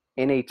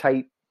in a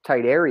tight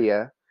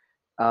area,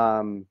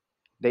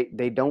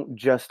 they don't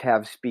just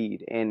have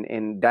speed.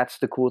 And that's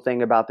the cool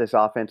thing about this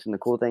offense, and the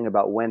cool thing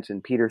about Wentz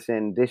and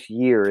Peterson this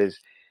year is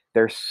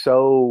they're just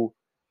so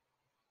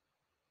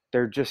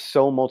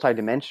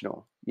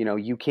multidimensional.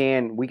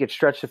 We could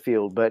stretch the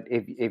field, but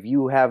if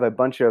you have a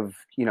bunch of,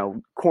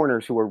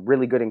 corners who are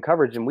really good in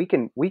coverage, and we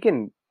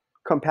can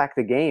compact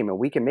the game, and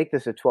we can make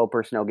this a 12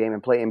 personnel game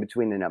and play in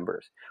between the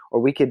numbers, or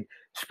we could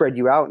spread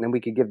you out and then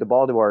we could give the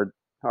ball to our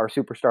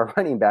superstar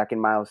running back in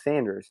Myles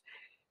Sanders.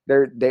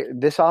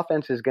 This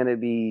offense is going to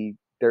be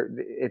there.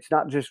 It's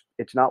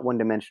not one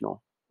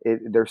dimensional.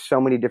 There's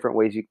so many different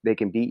ways they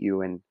can beat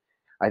you. And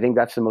I think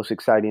that's the most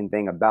exciting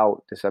thing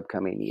about this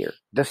upcoming year.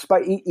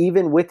 Despite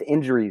even with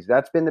injuries,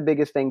 that's been the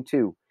biggest thing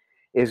too,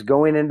 is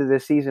going into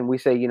this season. We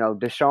say,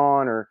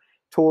 Deshaun or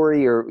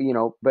Torrey or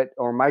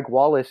Mike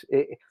Wallace.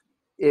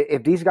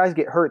 If these guys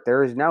get hurt,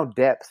 there is now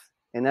depth.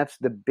 And that's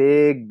the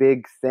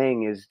big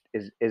thing is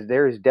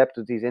there is depth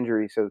with these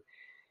injuries. So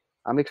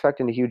I'm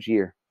expecting a huge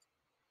year.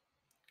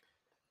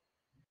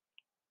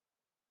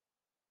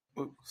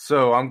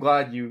 So I'm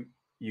glad you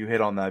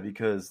hit on that,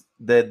 because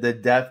the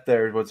depth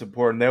there is what's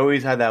important. They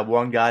always had that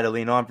one guy to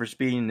lean on for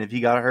speed, and if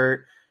he got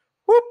hurt,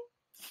 whoop.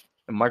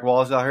 And Mike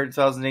Wallace got hurt in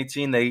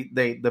 2018.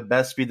 The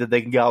best speed that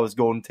they can get was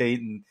Golden Tate,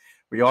 and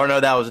we all know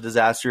that was a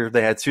disaster.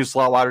 They had 2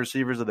 slot wide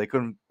receivers that they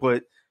couldn't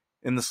put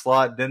in the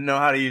slot, didn't know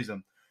how to use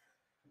them.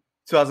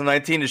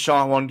 2019,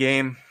 Deshaun, one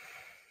game.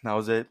 That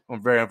was it.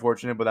 I'm very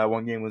unfortunate, but that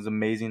one game was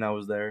amazing. I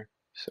was there.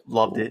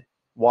 Loved it.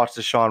 Watched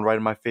Deshaun right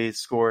in my face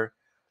score.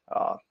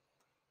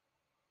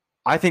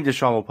 I think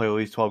Deshaun will play at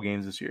least 12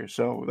 games this year.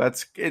 So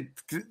that's it.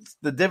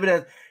 The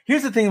dividend.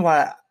 Here's the thing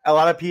why a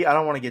lot of people, I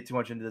don't want to get too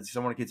much into this because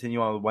I want to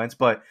continue on with Wentz,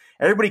 but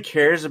everybody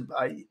cares,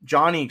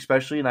 Johnny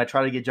especially, and I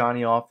try to get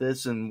Johnny off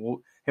this, and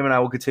him and I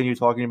will continue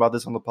talking about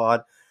this on the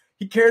pod.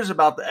 He cares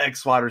about the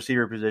X wide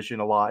receiver position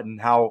a lot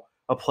and how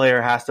a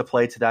player has to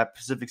play to that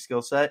specific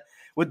skill set.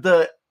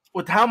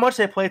 With how much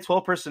they play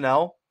 12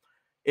 personnel,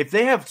 if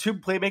they have 2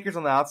 playmakers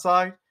on the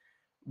outside,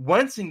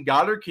 Wentz and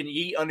Goddard can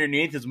eat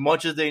underneath as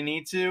much as they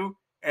need to,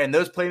 and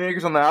those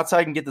playmakers on the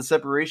outside can get the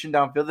separation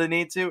downfield they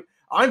need to.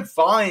 I'm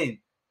fine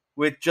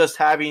with just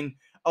having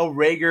a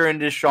Rager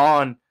and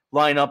Deshaun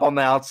line up on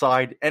the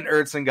outside and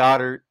Ertz and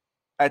Goddard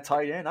at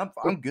tight end. I'm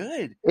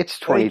good. It's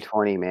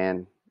 2020,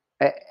 man.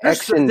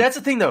 That's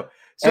the thing, though.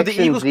 So the X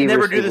and Eagles Z could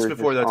never do this receivers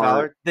before, though, just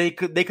Tyler. They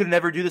could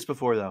never do this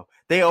before, though.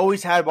 They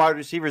always had wide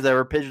receivers that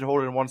were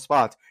pigeonholed in one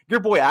spot. Your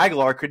boy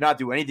Aguilar could not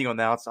do anything on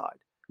the outside.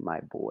 My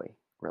boy,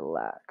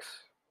 relax.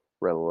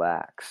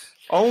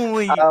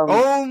 Only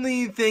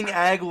thing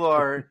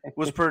Aguilar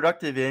was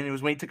productive in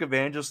was when he took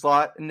advantage of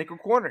slot and nickel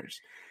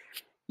corners.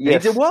 Yes,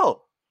 and he did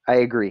well. I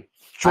agree.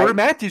 Jordan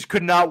Matthews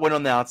could not win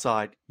on the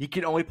outside. He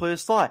could only play the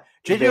slot.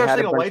 JJ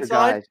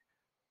Arcega-Whiteside.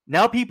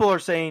 Now people are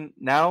saying,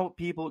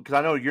 because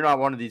I know you're not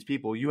one of these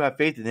people. You have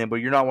faith in him, but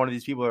you're not one of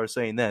these people that are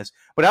saying this.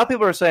 But now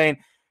people are saying,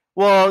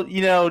 well,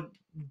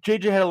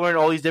 JJ had to learn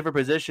all these different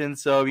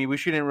positions, so I mean, we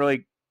shouldn't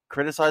really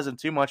criticize him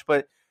too much.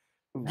 But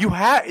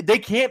they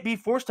can't be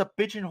forced to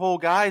pigeonhole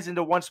guys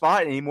into one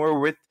spot anymore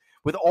with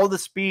all the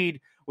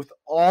speed, with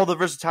all the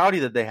versatility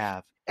that they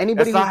have.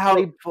 Anybody who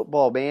played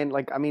football, man,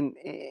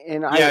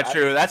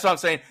 true. That's what I'm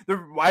saying.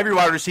 Every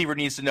wide receiver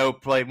needs to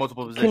play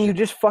multiple positions. Can you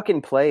just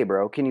fucking play,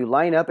 bro? Can you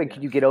line up and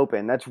can you get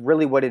open? That's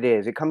really what it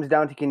is. It comes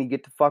down to, can you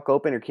get the fuck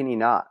open or can you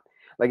not?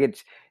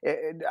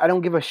 I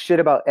don't give a shit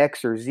about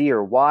X or Z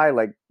or Y.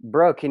 Like,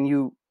 bro, can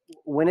you?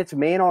 When it's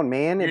man on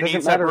man, it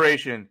doesn't matter.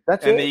 Separation.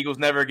 That's it. The Eagles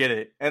never get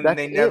it, and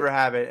they never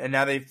have it. And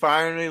now they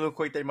finally look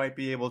like they might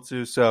be able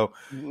to. So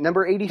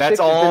number 86 has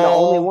been the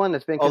only one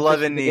that's been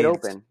 11 to get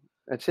open.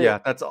 That's it. Yeah,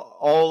 that's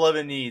all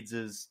 11 needs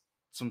is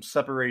some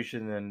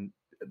separation, and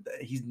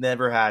he's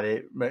never had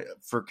it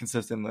for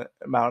consistent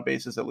amount of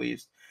basis at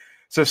least.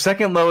 So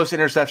second lowest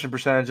interception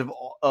percentage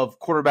of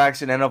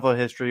quarterbacks in NFL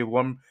history,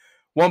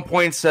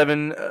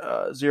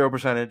 1.70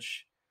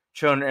 percentage,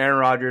 shown Aaron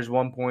Rodgers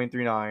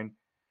 1.39.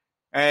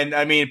 And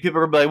I mean, people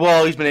are gonna be like,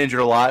 well, he's been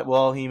injured a lot.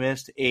 Well, he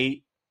missed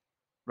 8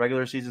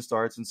 regular season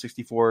starts and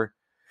 64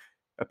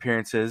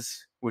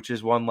 appearances, which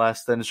is one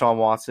less than Deshaun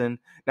Watson.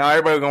 Now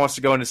everybody wants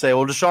to go in and say,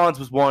 well, Deshaun's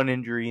was one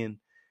injury and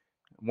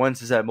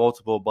Wentz has had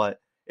multiple.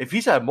 But if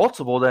he's had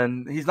multiple,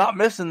 then he's not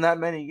missing that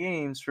many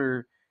games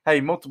for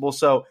having multiple.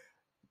 So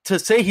to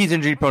say he's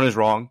injury prone is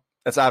wrong.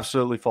 That's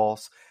absolutely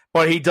false.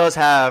 But he does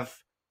have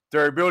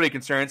durability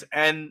concerns,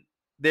 and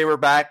they were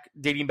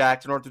dating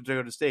back to North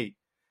Dakota State.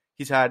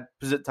 He's had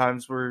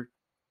times where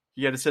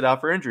he had to sit out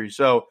for injury.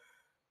 So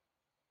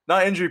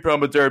not injury prone,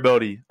 but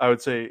durability, I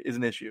would say, is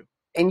an issue.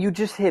 And you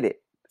just hit it.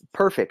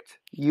 Perfect.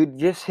 You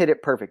just hit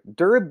it perfect.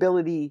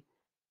 Durability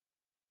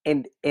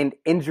and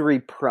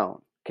injury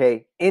prone.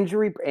 Okay.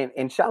 Injury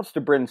and shouts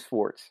to Bryn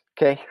Swartz.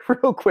 Okay.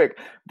 Real quick.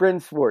 Bryn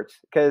Swartz.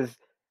 Because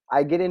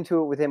I get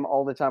into it with him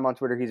all the time on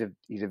Twitter. He's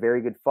a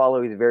very good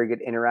follow. He's a very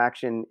good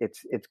interaction.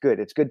 It's good.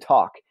 It's good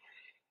talk.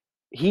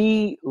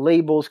 He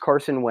labels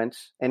Carson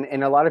Wentz,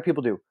 and a lot of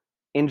people do,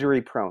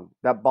 injury prone.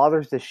 That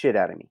bothers the shit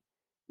out of me.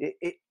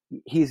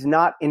 He's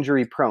not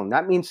injury prone.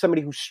 That means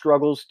somebody who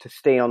struggles to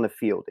stay on the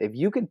field. If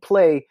you could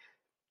play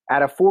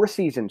out of 4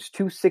 seasons,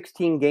 2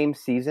 16-game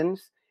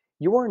seasons,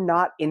 you are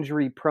not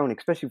injury prone,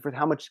 especially for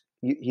how much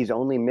he's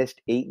only missed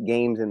 8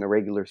 games in the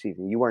regular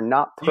season. You are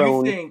not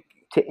prone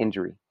to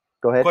injury.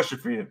 Go ahead. Question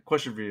for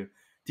you.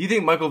 Do you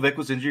think Michael Vick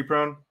was injury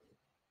prone?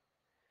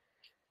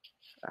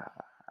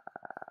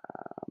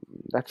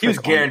 He was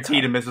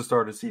guaranteed to miss the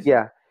start of the season.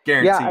 Yeah.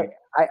 Guaranteed.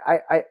 Yeah,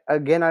 I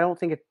again, I don't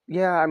think it.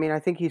 Yeah, I mean, I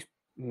think he's.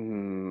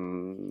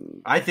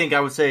 I think I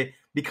would say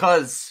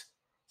because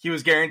he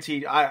was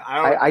guaranteed.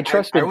 I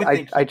trusted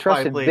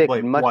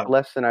Vic much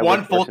less than I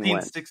would Carson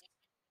Wentz.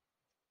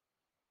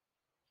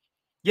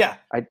 Yeah.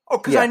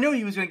 Because I knew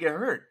he was going to get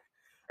hurt.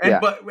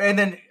 And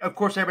then of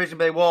course everybody's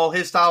gonna be like, well,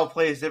 his style of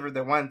play is different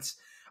than Wentz.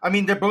 I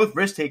mean, they're both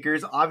risk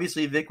takers.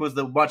 Obviously, Vic was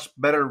the much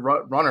better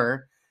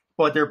runner,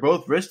 but they're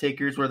both risk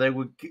takers where they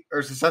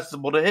are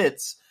susceptible to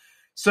hits.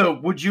 So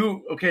would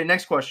you? Okay,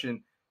 next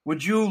question.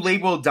 Would you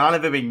label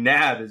Donovan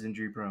McNabb as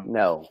injury prone?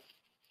 No.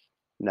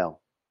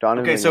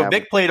 Donovan McNabb. So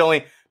Vic played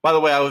only. By the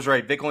way, I was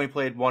right. Vic only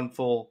played 1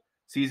 full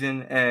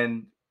season,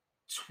 and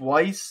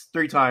 3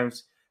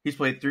 times he's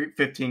played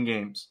 15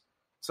 games.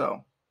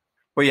 So.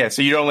 But yeah,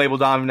 so you don't label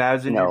Donovan McNabb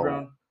as injury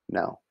prone?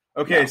 No.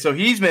 Okay, so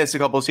he's missed a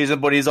couple of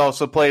seasons, but he's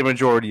also played a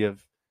majority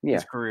of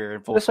his career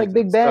in full just seasons.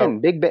 Like Big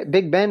Ben. So.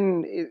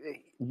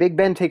 Big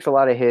Ben takes a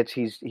lot of hits.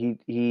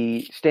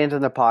 He stands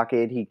in the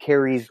pocket. He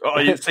carries.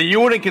 So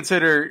you wouldn't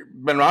consider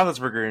Ben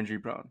Roethlisberger injury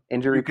prone?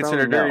 You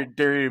consider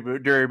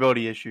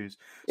durability issues.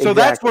 So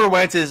that's where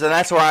Wentz is, and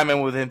that's where I'm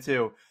in with him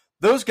too.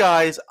 Those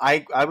guys,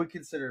 I would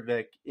consider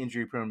Vic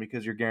injury prone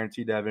because you're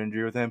guaranteed to have an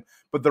injury with him.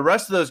 But the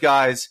rest of those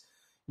guys,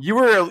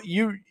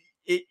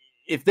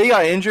 if they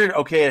got injured,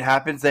 okay, it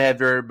happens. They have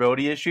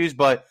durability issues,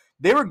 but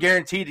they were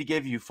guaranteed to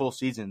give you full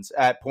seasons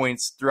at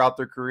points throughout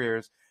their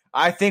careers.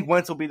 I think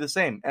Wentz will be the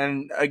same.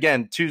 And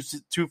again, two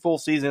full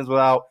seasons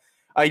without.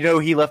 I know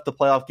he left the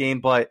playoff game,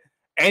 but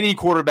any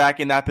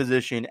quarterback in that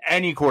position,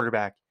 any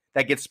quarterback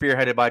that gets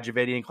spearheaded by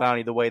Jadeveon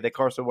Clowney the way that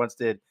Carson Wentz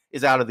did,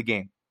 is out of the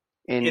game.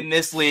 In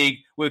this league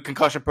with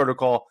concussion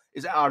protocol,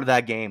 is out of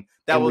that game.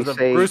 That was a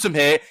gruesome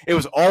hit. It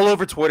was all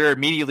over Twitter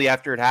immediately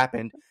after it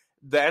happened.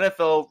 The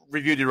NFL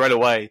reviewed it right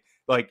away.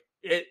 Like,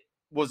 it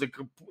was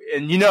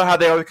and you know how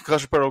they are with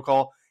concussion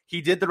protocol.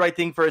 He did the right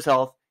thing for his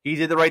health. He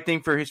did the right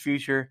thing for his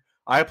future.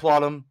 I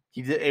applaud him.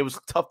 It was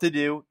tough to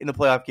do in the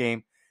playoff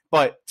game,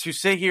 But to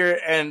sit here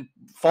and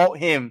fault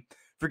him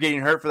for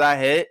getting hurt for that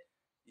hit,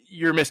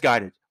 you're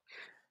misguided.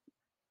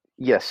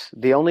 Yes.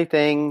 The only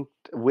thing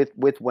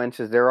with Wentz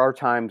is there are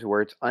times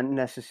where it's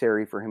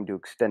unnecessary for him to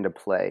extend a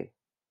play.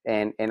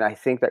 And I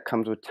think that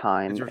comes with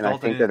time. It's and I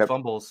think in that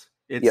fumbles.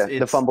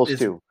 the fumbles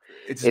too.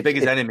 It's his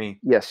biggest enemy.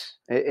 Yes.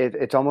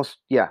 It's almost,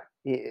 yeah.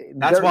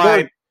 That's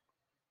why.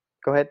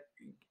 Go ahead.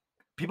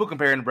 People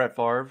compare him to Brett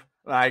Favre.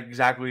 I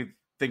exactly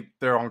think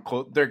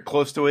they're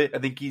close to it. I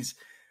think he's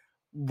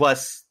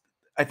less.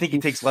 I think he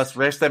takes less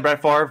risk than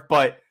Brett Favre,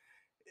 but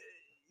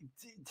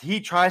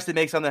he tries to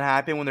make something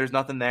happen when there's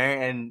nothing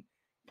there, and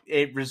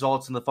it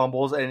results in the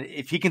fumbles. And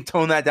if he can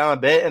tone that down a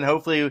bit, and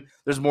hopefully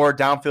there's more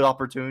downfield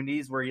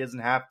opportunities where he doesn't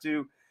have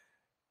to.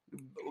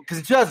 Because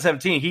in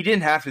 2017, he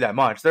didn't have to that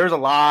much. There's a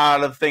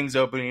lot of things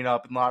opening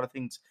up and a lot of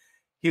things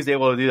he was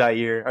able to do that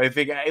year. If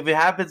it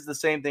happens the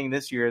same thing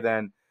this year,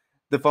 then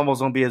the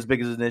fumbles won't be as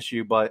big as an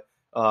issue. But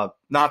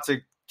not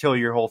to kill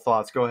your whole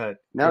thoughts. Go ahead.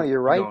 No,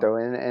 you're right, though.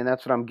 And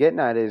that's what I'm getting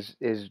at is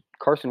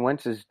Carson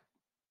Wentz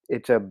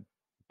it's a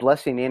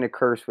blessing and a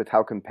curse with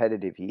how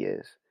competitive he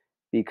is.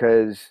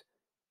 Because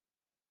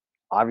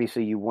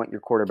obviously you want your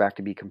quarterback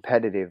to be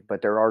competitive,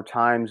 but there are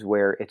times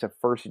where it's a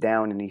first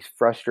down and he's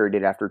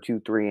frustrated after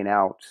 2, 3 and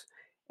outs.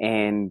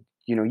 And,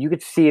 you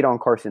could see it on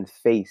Carson's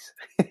face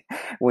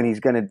when he's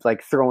going to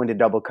throw into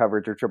double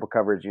coverage or triple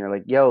coverage. And you're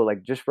like, yo,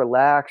 just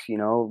relax,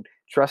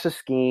 trust the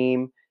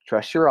scheme,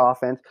 trust your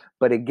offense.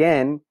 But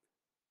again,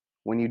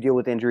 when you deal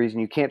with injuries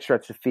and you can't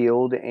stretch the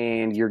field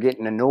and you're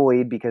getting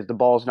annoyed because the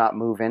ball's not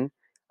moving,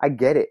 I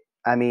get it.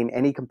 I mean,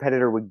 any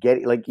competitor would get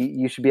it.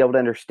 You should be able to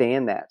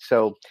understand that.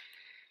 So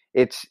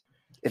it's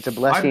a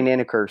blessing and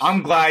a curse.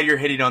 I'm glad you're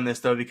hitting on this,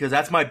 though, because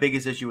that's my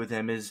biggest issue with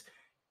him is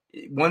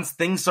once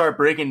things start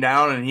breaking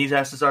down and he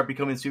has to start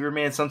becoming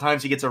Superman,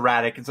 sometimes he gets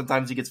erratic and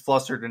sometimes he gets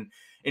flustered.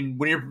 And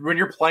when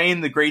you're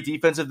playing the great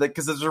defensive,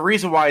 because there's a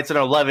reason why it's an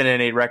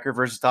 11-8 record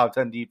versus top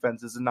 10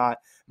 defenses and not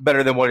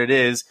better than what it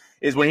is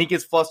when he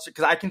gets flustered.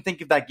 Because I can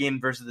think of that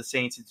game versus the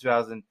Saints in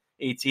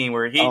 2018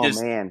 where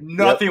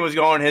nothing was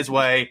going his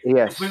way,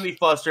 completely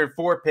flustered,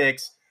 4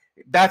 picks.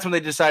 That's when they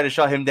decided to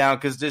shut him down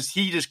because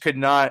he just could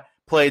not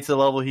play to the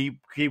level he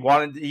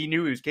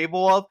knew he was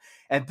capable of,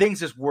 and things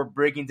just were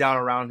breaking down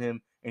around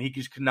him, and he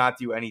just could not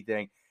do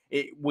anything.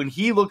 When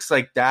he looks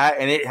like that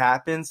and it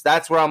happens,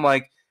 that's where I'm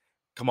like,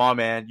 come on,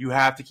 man, you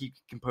have to keep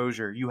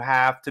composure. You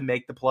have to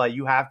make the play.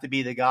 You have to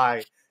be the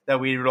guy that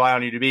we rely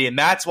on you to be, and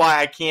that's why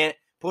I can't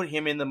put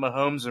him in the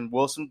Mahomes and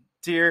Wilson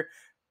tier,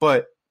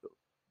 but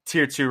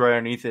tier 2 right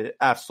underneath it,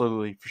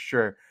 absolutely, for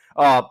sure.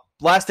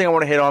 Last thing I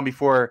want to hit on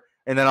before,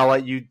 and then I'll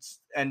let you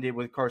end it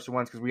with Carson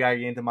Wentz because we got to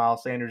get into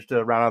Myles Sanders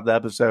to round out the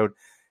episode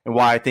and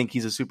why I think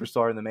he's a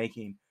superstar in the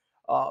making.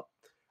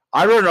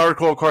 I wrote an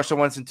article on Carson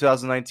Wentz in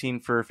 2019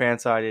 for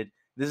Fansided.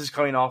 This is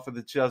coming off of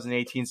the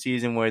 2018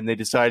 season when they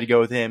decided to go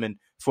with him and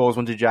Foles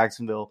went to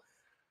Jacksonville.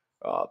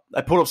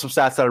 I pulled up some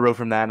stats that I wrote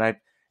from that, and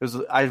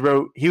I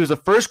wrote he was the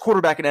first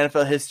quarterback in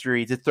NFL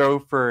history to throw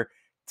for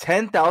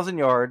 10,000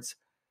 yards,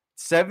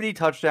 70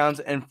 touchdowns,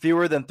 and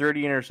fewer than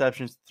 30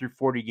 interceptions through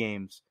 40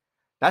 games.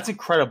 That's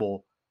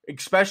incredible,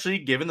 especially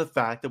given the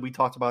fact that we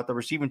talked about the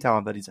receiving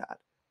talent that he's had.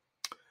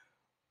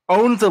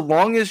 Owns the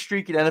longest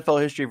streak in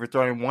NFL history for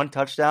throwing 1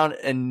 touchdown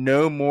and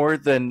no more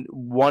than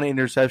 1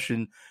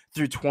 interception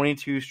through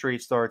 22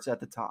 straight starts at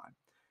the time,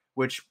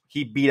 which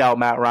he beat out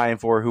Matt Ryan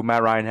for, who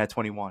Matt Ryan had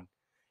 21.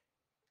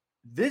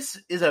 This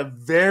is a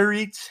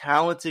very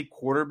talented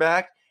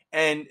quarterback,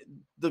 and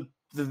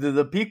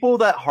the people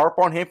that harp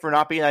on him for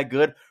not being that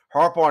good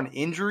harp on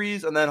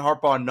injuries and then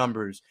harp on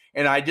numbers.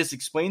 And I just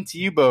explained to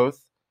you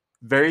both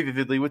very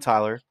vividly with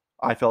Tyler.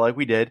 I felt like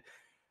we did.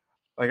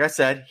 Like I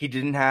said, he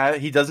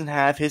doesn't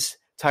have his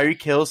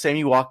Tyreek Hill,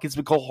 Sammy Watkins,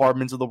 McCole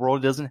Hardmans of the world.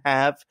 He doesn't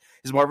have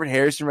his Marvin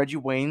Harrison, Reggie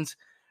Waynes,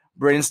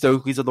 Brandon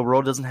Stokley's of the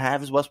world. Doesn't have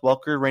his Wes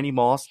Welker, Randy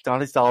Moss,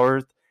 Dante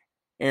Stallworth,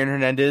 Aaron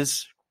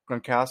Hernandez,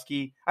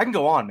 Gronkowski. I can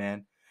go on,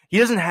 man. He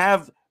doesn't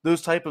have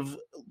those type of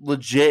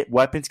legit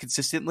weapons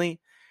consistently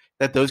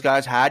that those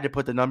guys had to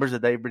put the numbers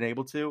that they've been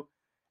able to.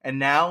 And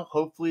now,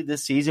 hopefully,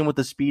 this season with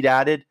the speed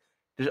added,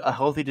 a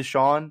healthy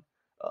Deshaun,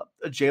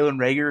 a Jalen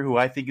Reagor, who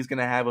I think is going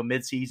to have a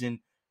midseason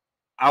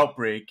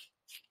outbreak,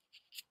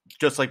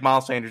 just like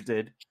Myles Sanders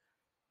did.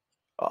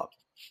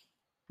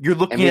 You're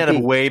looking MVP. At a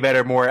way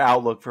better, more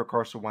outlook for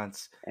Carson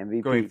Wentz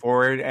MVP. Going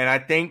forward. And I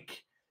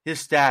think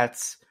his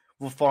stats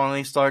will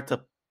finally start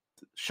to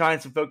shine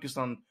some focus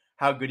on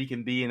how good he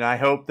can be. And I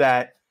hope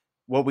that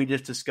what we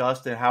just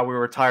discussed and how we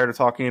were tired of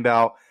talking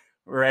about,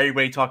 or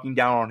everybody talking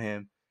down on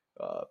him,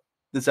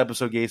 this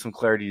episode gave some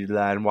clarity to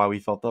that and why we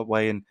felt that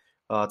way. And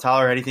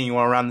Tyler, anything you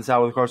want to round this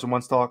out with Carson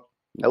Wentz talk?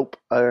 Nope.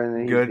 Other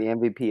than he's the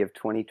MVP of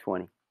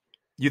 2020.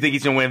 You think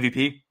he's going to win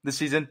MVP this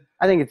season?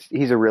 I think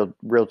he's a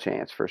real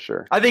chance for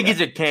sure. I think he's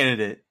a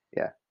candidate.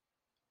 Yeah.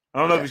 I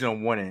don't know if he's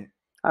going to win it.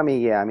 I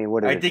mean,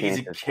 what are the chances?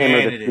 He's a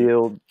candidate. Him or the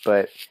field,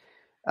 but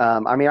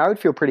I would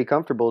feel pretty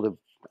comfortable to.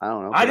 I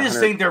don't know. I just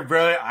think they're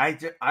really.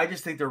 I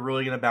just think they're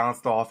really going to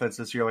balance the offense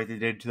this year like they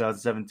did in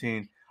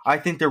 2017. I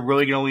think they're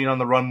really going to lean on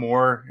the run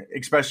more,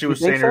 especially with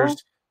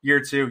Sanders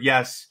year 2.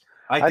 Yes,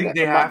 I think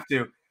they have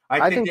to.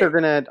 I think they're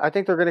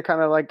gonna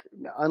kind of like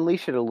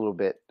unleash it a little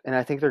bit, and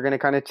I think they're gonna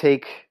kind of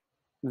take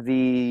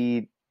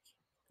the.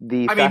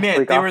 I mean,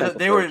 man,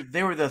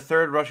 they were the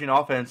third rushing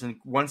offense, and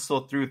Wentz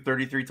still threw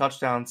 33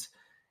 touchdowns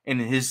in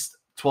his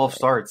 12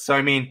 starts. So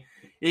I mean,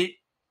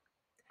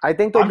 I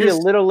think they'll be a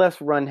little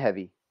less run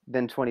heavy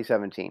than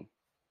 2017.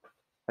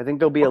 I think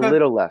they'll be a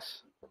little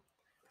less.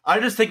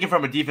 I'm just thinking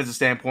from a defensive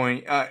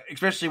standpoint,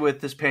 especially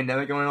with this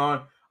pandemic going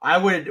on. I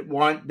would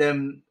want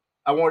them.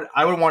 I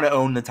would want to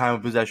own the time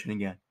of possession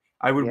again.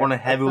 I would want to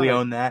heavily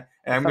own that,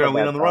 and I'm going to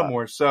lean on the run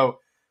more. So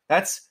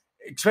that's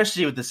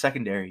especially with the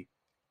secondary,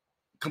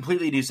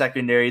 completely new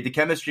secondary. The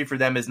chemistry for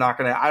them is not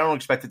going to. I don't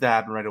expect it to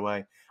happen right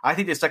away. I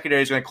think the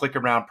secondary is going to click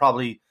around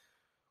probably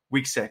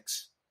week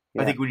 6.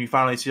 Yeah. I think when you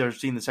finally start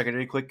seeing the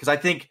secondary click, because I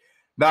think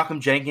Malcolm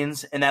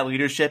Jenkins and that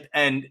leadership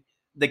and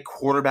the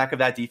quarterback of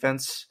that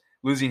defense,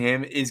 losing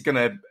him is going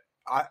to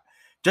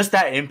just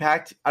that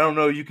impact. I don't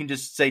know. You can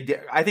just say,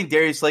 I think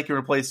Darius Slay can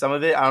replace some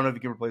of it. I don't know if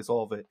he can replace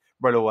all of it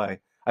right away.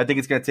 I think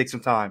it's going to take some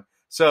time.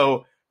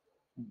 So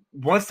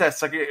once that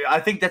second, I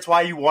think that's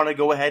why you want to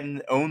go ahead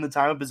and own the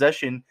time of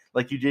possession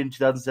like you did in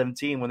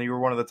 2017 when you were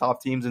one of the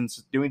top teams in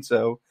doing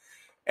so.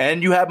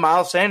 And you have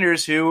Miles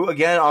Sanders, who,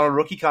 again, on a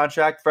rookie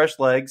contract, fresh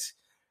legs,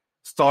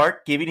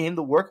 start giving him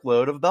the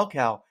workload of a bell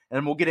cow.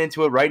 And we'll get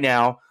into it right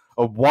now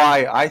of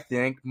why I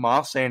think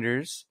Miles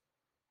Sanders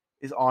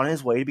is on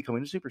his way to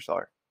becoming a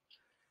superstar.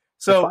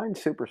 So, define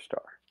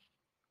superstar.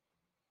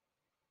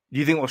 Do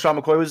you think LeSean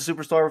McCoy was a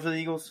superstar for the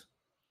Eagles?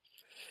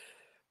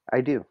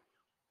 I do.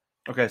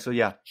 Okay, so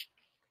yeah,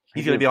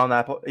 he's going to be on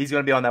that. He's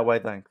going to be on that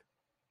wavelength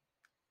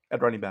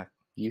at running back.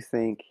 You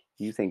think?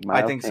 Miles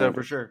I think Sanders. So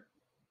for sure.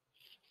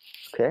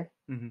 Okay.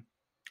 Mm-hmm.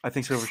 I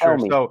think so for Tell sure.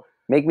 me. So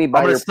make me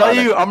buy I'm your gonna tell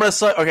product. you. I'm going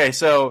to. Okay,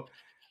 so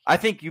I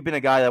think you've been a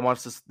guy that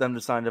wants them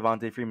to sign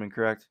Devontae Freeman,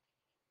 correct?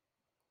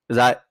 Is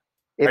that?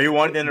 Are you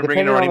wanting them to bring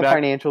in a running back?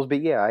 Financials,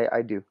 but yeah,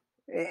 I do.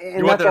 And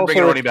you want them to bring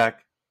in a running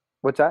back?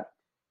 What's that?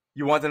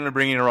 You want them to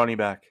bring in a running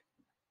back?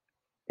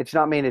 It's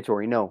not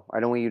mandatory. No, I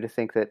don't want you to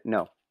think that.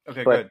 No.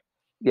 Okay, good.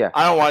 Yeah,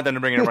 I don't want them to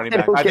bring in a running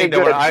back. Okay, I think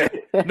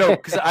good. no,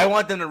 because I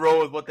want them to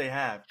roll with what they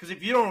have. Because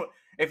if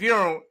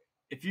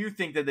you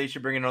think that they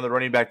should bring another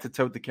running back to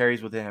tote the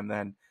carries with him,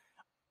 then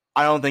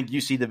I don't think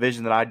you see the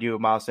vision that I do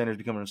of Miles Sanders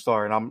becoming a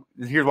star. And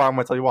here's why I'm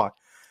going to tell you why.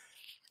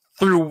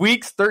 Through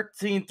weeks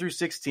 13 through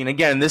 16,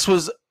 again, this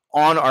was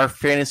on our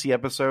fantasy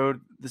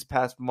episode this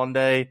past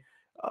Monday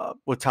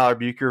with Tyler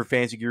Bucher,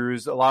 Fantasy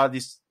Gurus. A lot of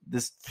these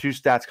two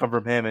stats come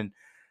from him, and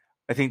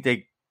I think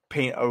they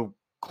paint a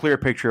clear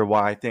picture of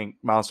why I think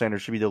Miles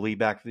Sanders should be the lead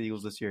back for the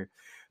Eagles this year.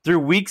 Through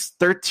weeks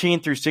 13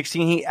 through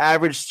 16, he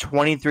averaged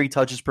 23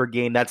 touches per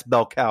game. That's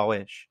bell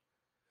cow-ish.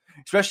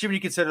 Especially when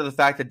you consider the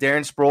fact that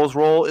Darren Sproles'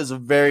 role is a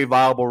very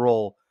viable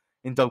role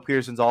in Doug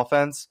Peterson's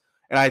offense.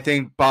 And I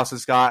think Boston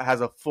Scott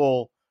has a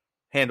full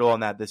handle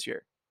on that this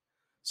year.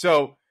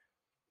 So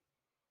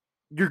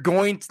you're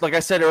going to, like I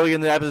said earlier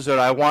in the episode,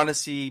 I want to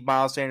see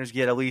Miles Sanders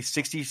get at least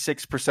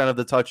 66% of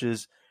the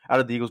touches out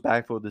of the Eagles'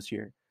 backfield this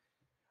year.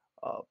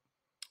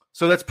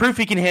 So that's proof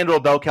he can handle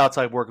a bell cow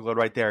type workload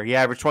right there. He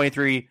averaged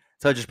 23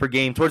 touches per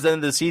game towards the end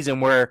of the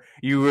season where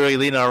you really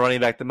lean on a running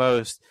back the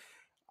most.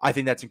 I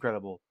think that's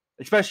incredible,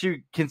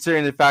 especially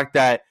considering the fact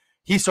that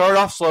he started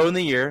off slow in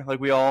the year, like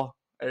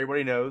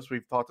everybody knows.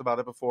 We've talked about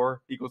it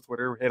before. Eagles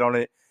Twitter hit on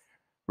it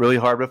really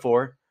hard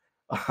before.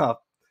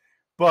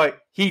 But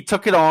he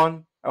took it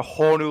on a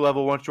whole new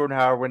level once Jordan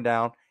Howard went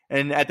down.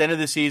 And at the end of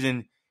the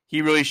season,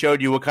 he really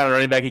showed you what kind of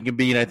running back he can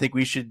be. And I think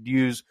we should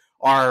use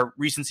our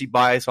recency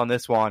bias on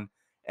this one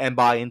and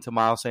buy into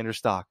Miles Sanders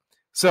stock.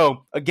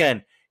 So,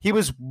 again, he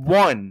was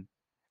 1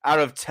 out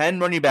of 10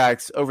 running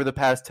backs over the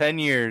past 10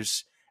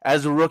 years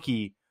as a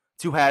rookie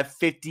to have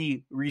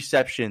 50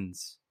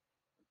 receptions.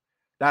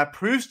 That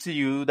proves to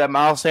you that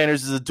Miles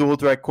Sanders is a dual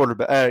threat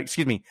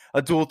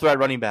a dual threat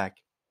running back.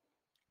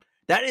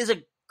 That is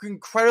an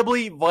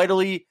incredibly,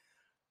 vitally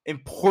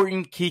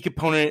important key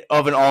component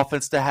of an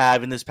offense to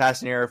have in this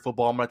passing era of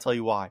football. I'm going to tell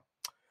you why.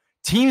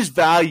 Teams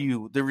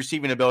value the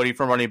receiving ability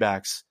from running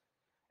backs.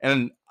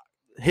 And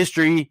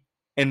history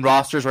and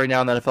rosters right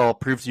now in the NFL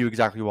proves to you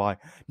exactly why.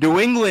 New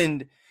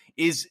England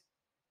is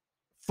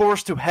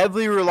forced to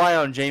heavily rely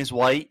on James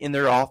White in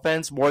their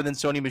offense more than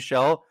Sony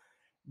Michel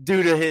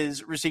due to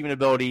his receiving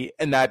ability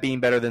and that being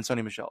better than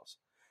Sony Michel's.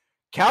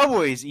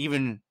 Cowboys,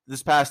 even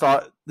this past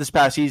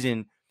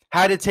season,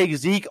 had to take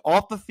Zeke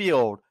off the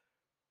field,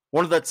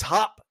 one of the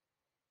top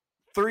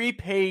 3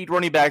 paid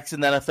running backs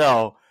in the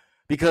NFL,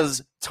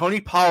 because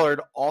Tony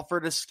Pollard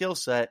offered a skill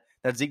set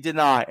that Zeke did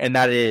not, and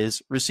that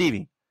is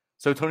receiving.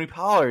 So Tony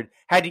Pollard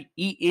had to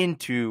eat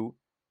into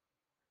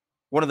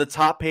one of the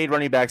top paid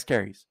running backs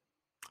carries.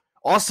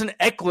 Austin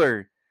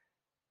Eckler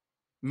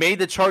made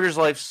the Chargers'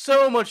 life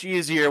so much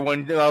easier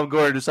when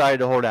Gordon decided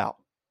to hold out,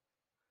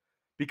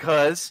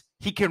 because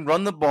he can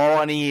run the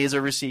ball and he is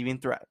a receiving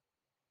threat.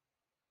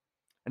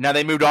 And now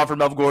they moved on from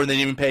Melvin Gordon. They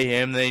didn't even pay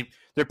him.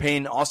 They're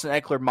paying Austin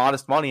Eckler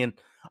modest money, and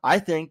I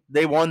think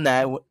they won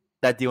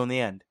that deal in the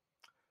end.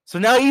 So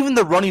now even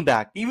the running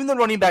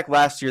back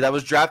last year that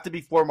was drafted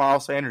before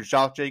Miles Sanders,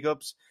 Josh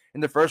Jacobs,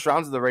 in the first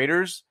rounds of the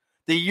Raiders,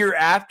 the year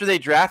after they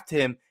draft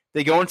him,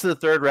 they go into the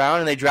third round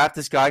and they draft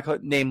this guy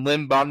named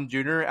Lynn Bowden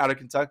Jr. out of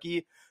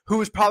Kentucky,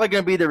 who is probably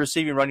going to be the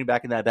receiving running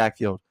back in that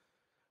backfield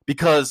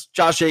because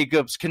Josh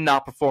Jacobs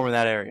cannot perform in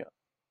that area.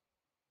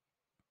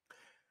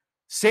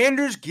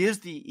 Sanders gives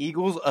the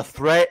Eagles a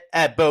threat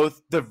at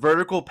both the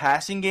vertical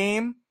passing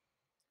game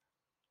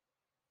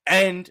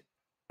and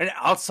an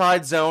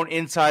outside zone,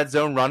 inside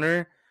zone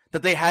runner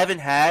that they haven't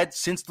had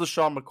since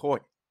LeSean McCoy.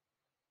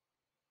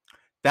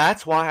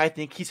 That's why I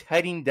think he's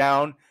heading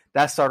down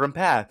that stardom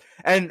path.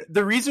 And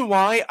the reason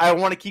why I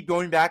want to keep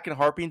going back and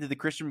harping to the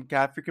Christian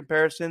McCaffrey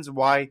comparisons,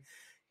 why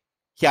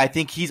I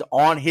think he's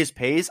on his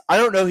pace. I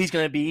don't know he's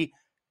going to be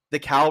the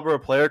caliber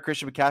of player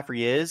Christian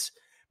McCaffrey is,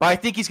 but I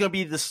think he's going to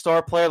be the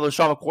star player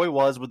LeSean McCoy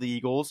was with the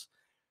Eagles.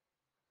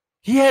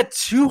 He had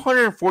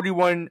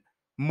 241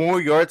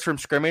 more yards from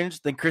scrimmage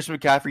than Christian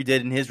McCaffrey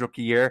did in his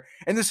rookie year,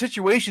 and the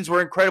situations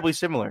were incredibly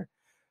similar.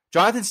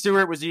 Jonathan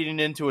Stewart was eating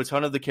into a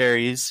ton of the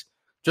carries,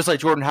 just like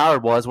Jordan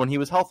Howard was when he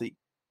was healthy.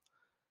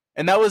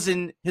 And that was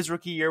in his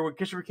rookie year when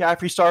Christian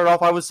McCaffrey started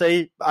off, I would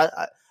say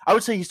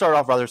he started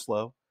off rather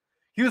slow.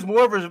 He was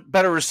more of a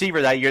better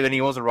receiver that year than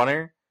he was a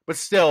runner, but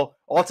still,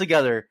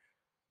 altogether,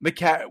 with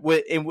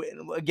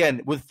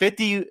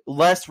 50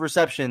 less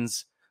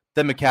receptions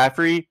than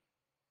McCaffrey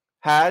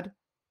had,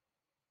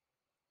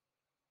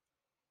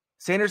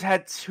 Sanders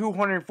had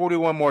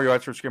 241 more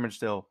yards from scrimmage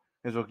still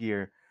in his rookie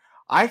year.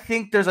 I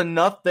think there's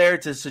enough there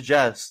to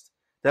suggest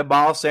that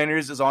Miles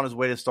Sanders is on his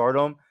way to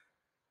stardom,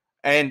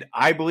 and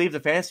I believe the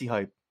fantasy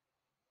hype.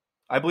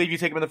 I believe you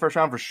take him in the first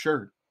round for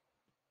sure.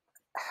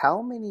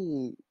 How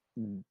many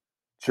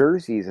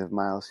jerseys of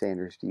Miles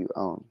Sanders do you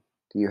own?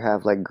 Do you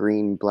have like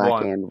green,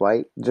 black, and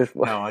white? Just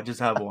one. No, I just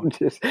have one.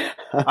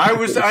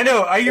 I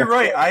know. You're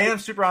right. I am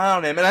super high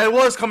on him, and I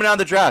was coming out of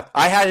the draft.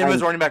 I had him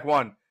as running back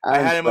one. I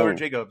had him over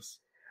Jacobs.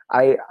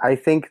 I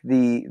think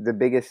the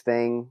biggest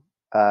thing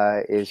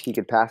is he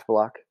could pass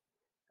block,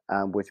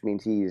 which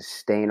means he's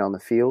staying on the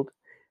field.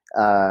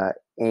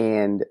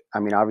 And I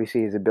mean,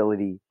 obviously his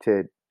ability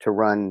to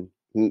run,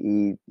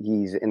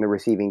 he's in the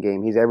receiving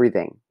game. He's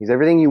everything. He's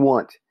everything you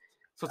want.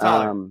 So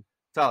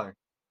Tyler,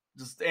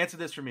 just answer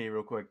this for me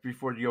real quick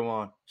before you go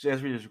on. Just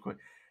answer me this real quick.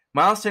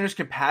 Miles Sanders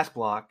can pass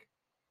block.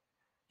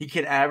 He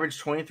can average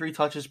 23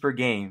 touches per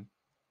game,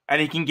 and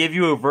he can give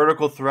you a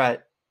vertical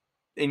threat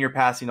in your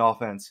passing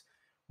offense.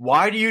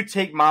 Why do you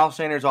take Miles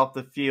Sanders off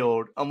the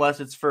field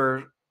unless it's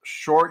for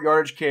short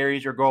yardage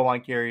carries or goal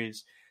line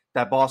carries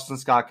that Boston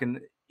Scott can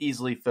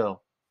easily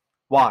fill?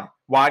 Why?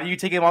 Why do you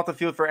take him off the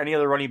field for any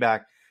other running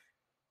back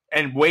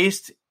and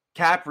waste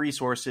cap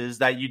resources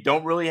that you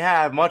don't really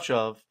have much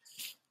of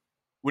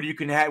when you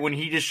can have, when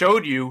he just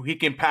showed you he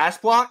can pass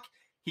block,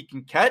 he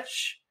can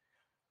catch,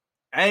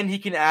 and he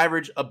can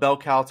average a bell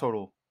cow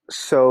total?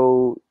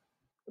 So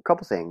a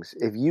couple things.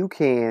 If you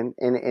can,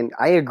 and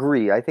I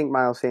agree, I think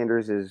Miles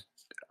Sanders is,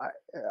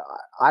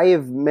 I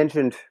have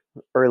mentioned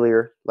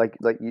earlier, like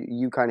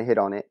you kind of hit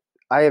on it.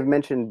 I have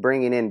mentioned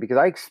bringing in because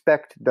I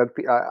expect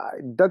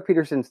Doug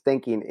Peterson's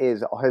thinking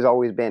has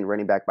always been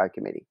running back by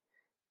committee,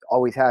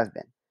 always has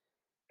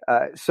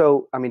been.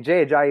 So I mean,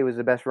 Jay Ajayi was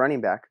the best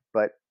running back,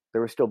 but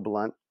there was still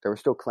Blunt, there was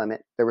still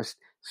Clement, there was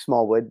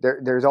Smallwood.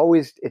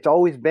 It's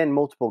always been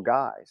multiple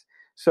guys.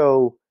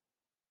 So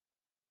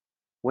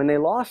when they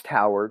lost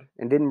Howard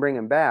and didn't bring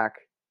him back,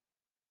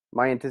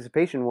 my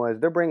anticipation was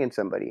they're bringing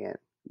somebody in.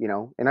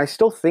 And I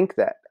still think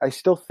that. I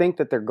still think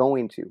that they're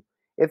going to.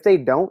 If they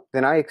don't,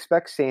 then I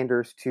expect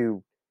Sanders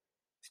to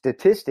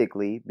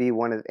statistically be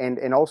one of,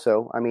 and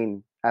also, I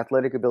mean,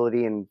 athletic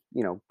ability and,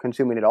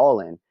 consuming it all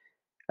in.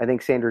 I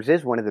think Sanders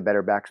is one of the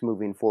better backs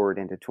moving forward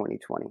into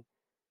 2020.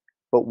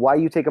 But why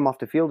you take him off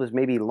the field is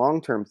maybe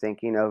long-term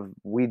thinking of,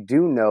 we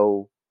do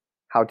know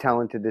how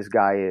talented this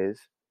guy is.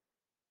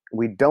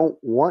 We don't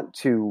want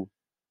to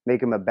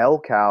make him a bell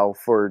cow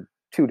for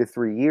 2 to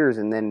 3 years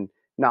and then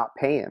not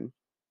pay him.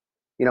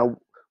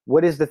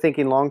 What is the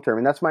thinking long-term?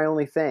 And that's my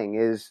only thing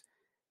is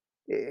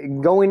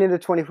going into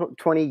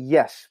 2020.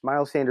 Yes,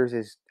 Miles Sanders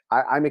is,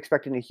 I'm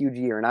expecting a huge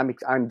year and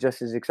I'm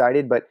just as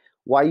excited, but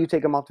why you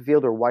take him off the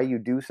field or why you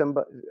do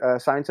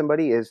sign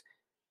somebody is,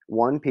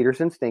 one,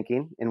 Peterson's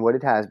thinking and what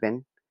it has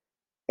been.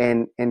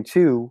 And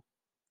two,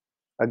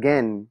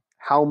 again,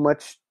 how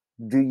much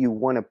do you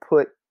want to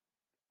put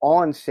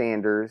on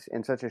Sanders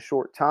in such a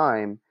short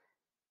time?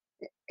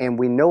 And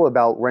we know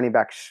about running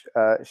back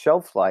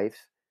shelf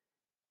life.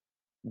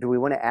 Do we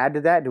want to add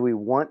to that? Do we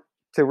want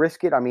to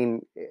risk it? I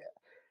mean,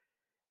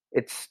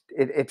 it's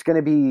going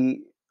to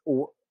be.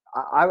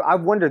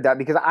 I've wondered that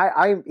because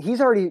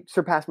he's already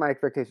surpassed my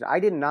expectations.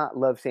 I did not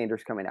love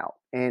Sanders coming out,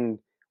 and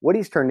what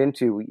he's turned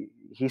into.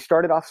 He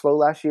started off slow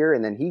last year,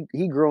 and then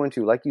he grew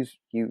into, like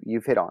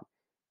you've hit on.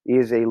 He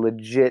is a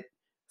legit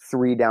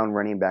 3-down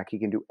running back. He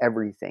can do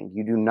everything.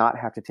 You do not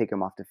have to take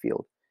him off the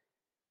field.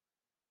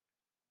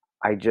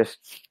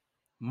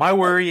 My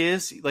worry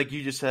is, like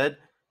you just said,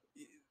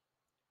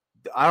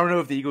 I don't know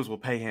if the Eagles will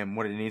pay him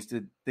what it needs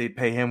to. They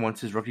pay him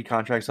once his rookie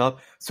contract's up.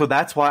 So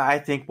that's why I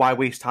think why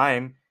waste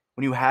time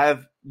when you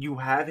have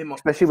him,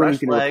 especially when you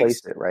can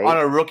replace it, right? On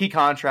a rookie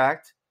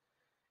contract.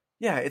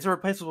 Yeah, it's a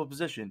replaceable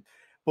position.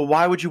 But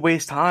why would you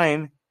waste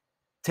time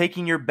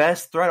taking your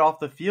best threat off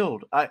the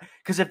field?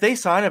 Because if they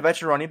sign a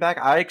veteran running back,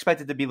 I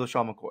expect it to be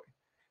LeSean McCoy.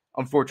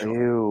 Unfortunately,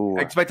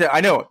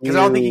 I know, because I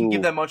don't think he can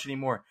give that much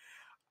anymore.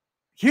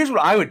 Here's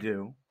what I would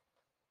do.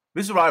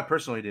 This is what I would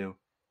personally do.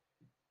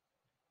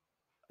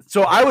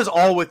 So I was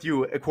all with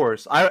you, of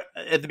course. At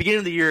the beginning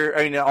of the year,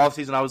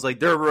 offseason, I was like,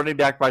 they're a running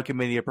back by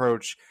committee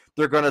approach.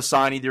 They're going to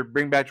sign either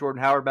bring back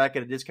Jordan Howard back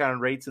at a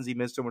discounted rate since he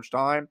missed so much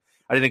time.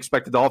 I didn't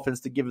expect the Dolphins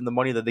to give him the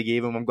money that they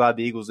gave him. I'm glad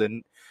the Eagles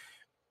didn't.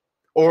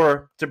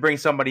 Or to bring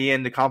somebody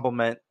in to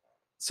complement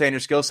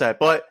Sanders' skill set.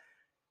 But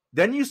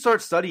then you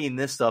start studying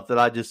this stuff that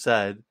I just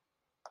said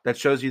that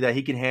shows you that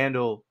he can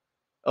handle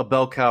a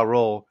bell cow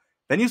role.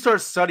 Then you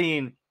start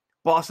studying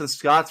Boston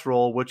Scott's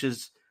role, which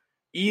is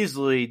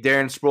easily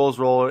Darren Sproles'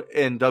 role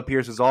in Doug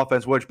Pearson's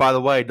offense, which, by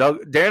the way,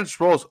 Darren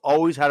Sproles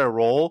always had a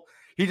role.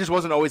 He just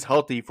wasn't always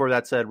healthy for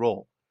that said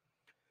role.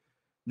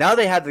 Now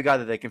they have the guy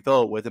that they can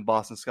fill it with in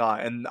Boston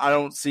Scott, and I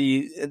don't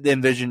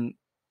envision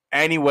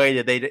any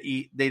way that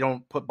they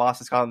don't put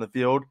Boston Scott on the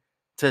field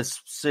to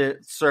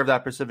serve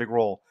that specific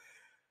role.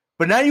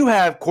 But now you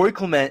have Corey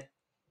Clement,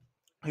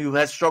 who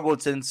has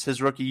struggled since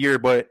his rookie year,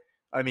 but,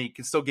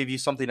 can still give you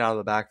something out of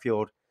the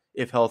backfield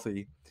if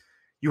healthy.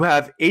 You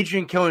have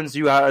Adrian Killens,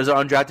 as an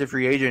undrafted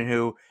free agent,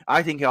 who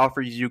I think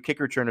offers you kick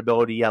return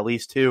ability at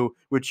least too,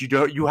 which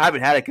you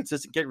haven't had a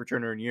consistent kick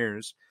returner in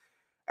years.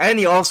 And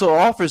he also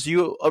offers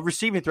you a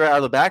receiving threat out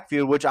of the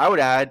backfield, which I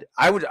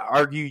would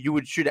argue you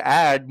should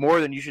add more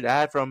than you should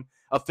add from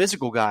a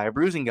physical guy, a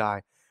bruising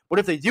guy. But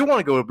if they do want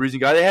to go to a bruising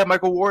guy, they have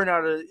Michael Warren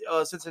out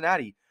of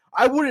Cincinnati.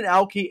 I wouldn't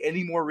allocate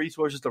any more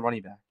resources to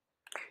running back.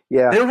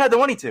 Yeah, they don't have the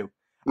money to.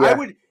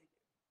 Yeah.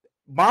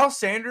 Miles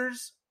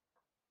Sanders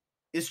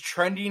is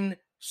trending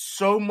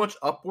so much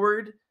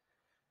upward.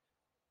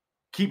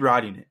 Keep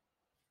riding it.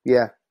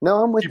 Yeah.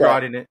 No, I'm with that. Keep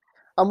riding it.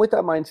 I'm with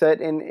that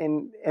mindset,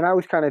 and I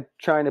was kind of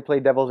trying to play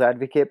devil's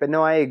advocate, but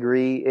no, I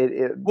agree.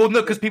 Well,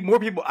 no, because more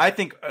people. I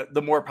think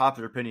the more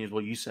popular opinion is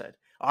what you said.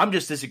 I'm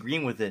just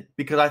disagreeing with it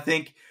because I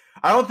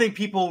don't think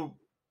people.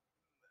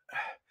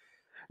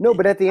 No,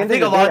 but at the end I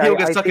think of the a lot day, of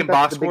people get stuck in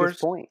box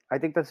scores. I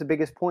think that's the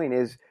biggest point.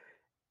 Is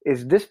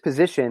this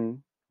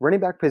position,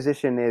 running back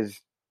position,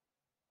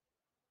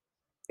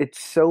 it's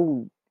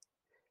so.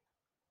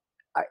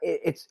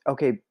 It's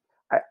okay.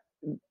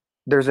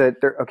 There's a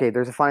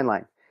fine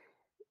line.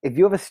 If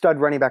you have a stud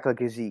running back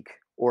like a Zeke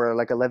or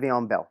like a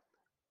Le'Veon Bell,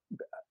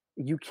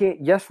 you can't.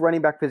 Yes,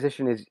 running back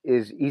position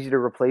is easy to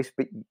replace,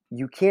 but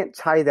you can't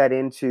tie that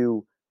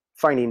into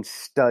finding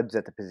studs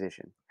at the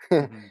position.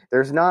 Mm-hmm.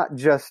 There's not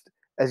just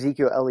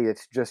Ezekiel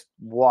Elliott's just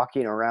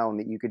walking around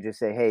that you could just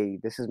say, "Hey,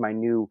 this is my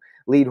new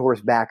lead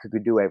horse back who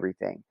could do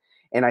everything."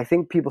 And I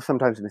think people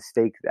sometimes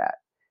mistake that.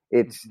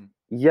 It's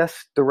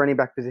yes, the running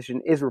back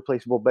position is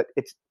replaceable, but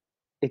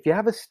if you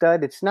have a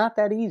stud, it's not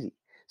that easy.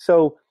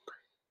 So.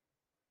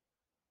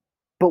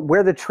 But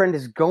where the trend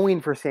is going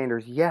for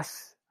Sanders,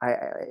 yes,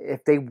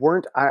 if they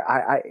weren't,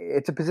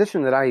 it's a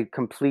position that I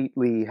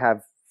completely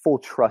have full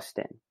trust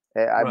in.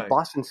 Right.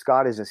 Boston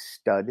Scott is a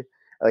stud.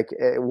 Like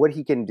what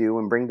he can do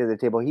and bring to the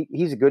table,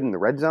 he's good in the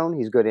red zone.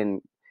 He's good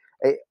in.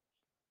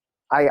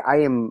 I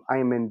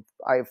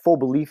have full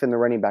belief in the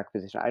running back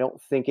position. I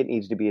don't think it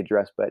needs to be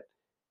addressed, but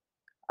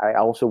I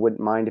also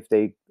wouldn't mind if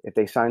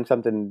they sign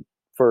something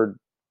for,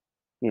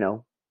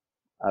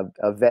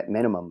 a vet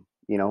minimum.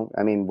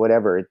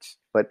 Whatever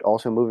but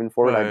also moving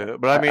forward.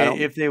 Right.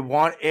 If they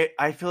want it,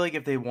 I feel like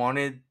if they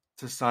wanted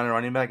to sign a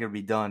running back, it would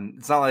be done.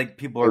 It's not like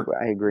people are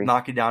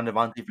knocking down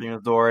Devontae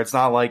Freeman's door. It's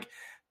not like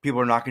people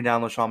are knocking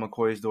down LeSean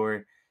McCoy's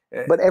door.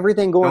 But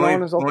everything going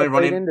on is also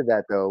played into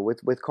that, though,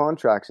 with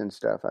contracts and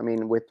stuff.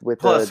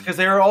 Plus, because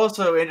they were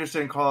also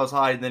interested in Carlos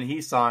Hyde, and then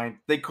he signed.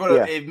 They could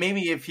have,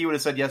 if he would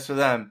have said yes to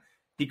them,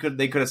 they could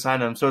have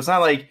signed him. So it's not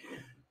like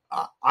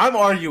I'm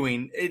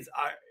arguing.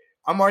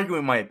 I'm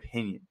arguing my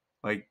opinion.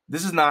 Like,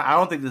 this is not – I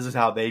don't think this is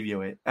how they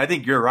view it. I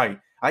think you're right.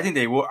 I think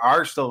they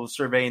are still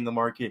surveying the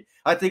market.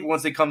 I think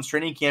once it comes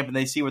training camp and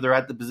they see where they're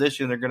at the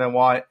position, they're going to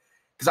want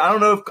 – because I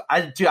don't know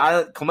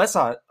if – Clement's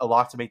not a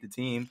lock to make the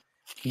team.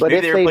 But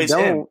if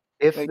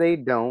they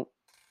don't,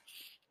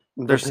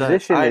 the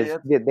position is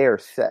 – they are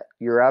set.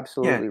 You're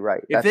absolutely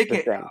right. That's the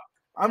thing.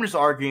 I'm just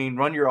arguing,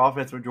 run your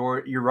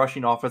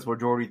rushing offense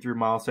majority through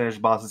Miles Sanders,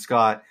 Boston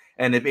Scott,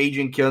 and if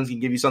Adrian Killens can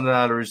give you something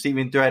out of a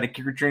receiving threat, a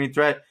kick returning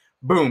threat –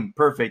 boom,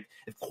 perfect.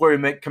 If Corey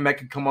Clement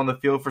could come on the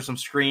field for some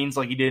screens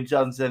like he did in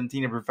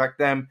 2017 and perfect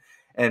them,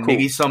 and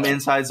maybe some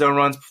inside zone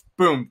runs,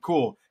 boom,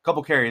 cool.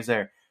 Couple carries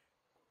there.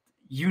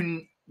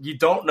 You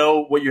don't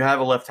know what you have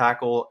a left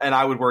tackle, and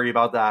I would worry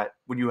about that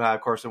when you have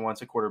Carson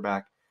Wentz at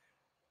quarterback.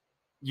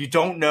 You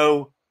don't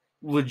know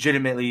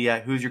legitimately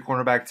yet who's your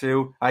cornerback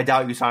to. I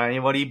doubt you sign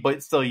anybody,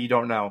 but still you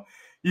don't know.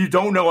 You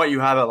don't know what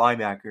you have at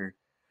linebacker.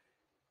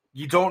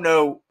 You don't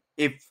know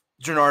if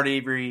Jernard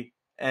Avery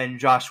and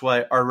Josh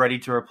Sweat are ready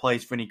to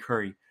replace Vinny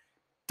Curry.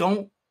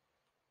 Don't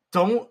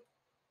don't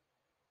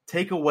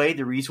take away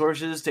the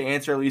resources to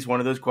answer at least one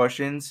of those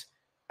questions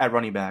at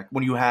running back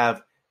when you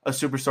have a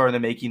superstar in the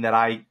making that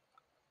I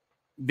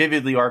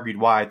vividly argued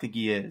why I think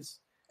he is.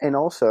 And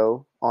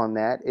also on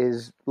that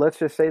is, let's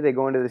just say they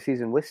go into the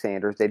season with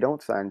Sanders. They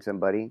don't sign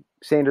somebody.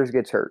 Sanders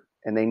gets hurt,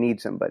 and they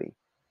need somebody.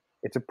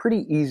 It's a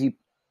pretty easy,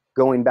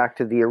 going back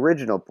to the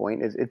original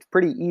point, it's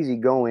pretty easy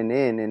going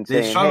in and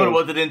saying, they struggled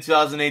with it in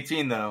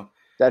 2018, though.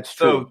 That's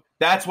true. So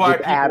that's why with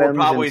people Adams would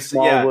probably and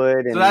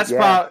Smallwood.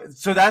 And,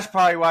 so that's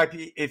probably why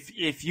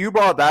if you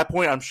brought up that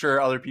point, I'm sure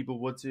other people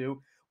would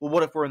too. Well,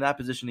 what if we're in that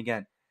position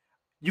again?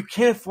 You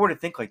can't afford to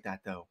think like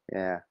that, though.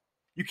 Yeah.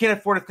 You can't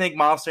afford to think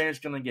Myles Sanders is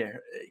going to get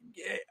hurt.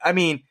 I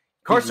mean,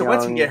 Carson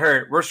Wentz can get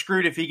hurt. We're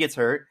screwed if he gets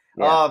hurt.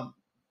 Yeah.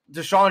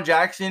 Deshaun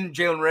Jackson,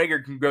 Jalen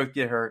Reagor can both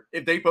get hurt.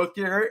 If they both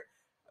get hurt,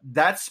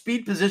 that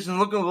speed position is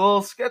looking a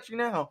little sketchy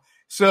now.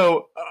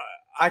 So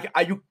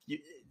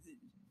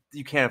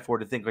you can't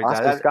afford to think like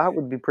Oscar that. Scott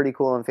would be pretty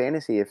cool in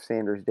fantasy if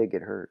Sanders did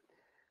get hurt.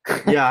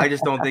 Yeah, I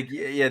just don't think.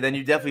 Yeah, then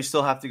you definitely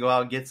still have to go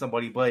out and get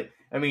somebody. But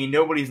I mean,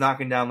 nobody's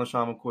knocking down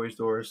LeSean McCoy's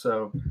door.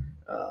 So,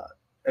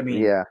 I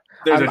mean, yeah,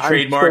 there's a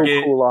trade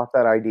market. So cool off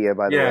that idea,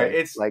 by the way. Yeah,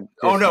 it's like.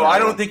 Oh no, I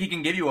don't think he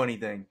can give you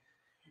anything,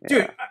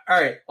 dude. All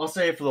right, I'll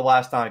say it for the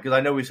last time because I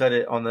know we said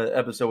it on the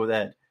episode with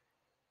Ed.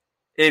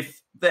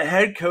 If the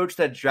head coach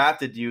that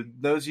drafted you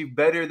knows you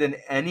better than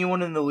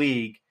anyone in the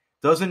league,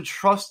 doesn't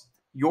trust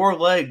your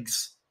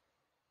legs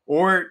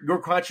or your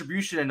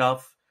contribution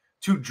enough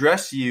to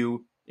dress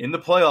you in the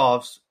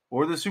playoffs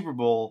or the Super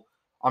Bowl,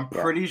 I'm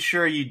pretty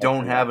sure you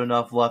don't have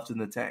enough left in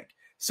the tank.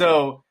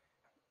 So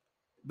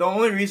the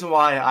only reason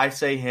why I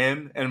say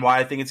him and why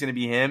I think it's going to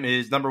be him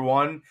is, number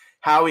one,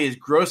 Howie is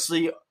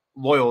grossly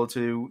loyal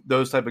to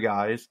those type of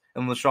guys,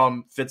 and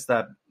LeSean fits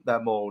that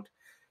mold.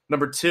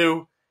 Number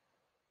two,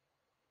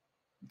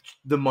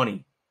 the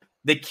money.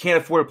 They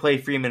can't afford to pay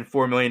Freeman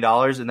 $4 million,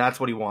 and that's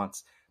what he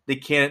wants. They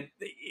can't.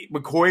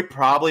 McCoy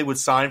probably would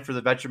sign for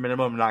the veteran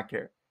minimum and not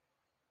care.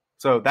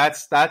 So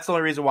that's the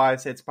only reason why I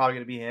say it's probably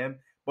going to be him,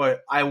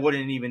 but I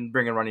wouldn't even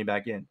bring a running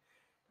back in.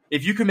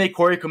 If you can make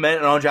Corey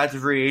Clement an undrafted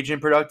free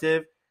agent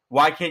productive,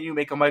 why can't you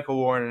make a Michael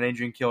Warren and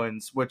Adrian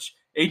Killins, which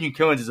Adrian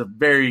Killins is a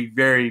very,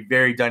 very,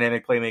 very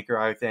dynamic playmaker,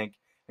 I think,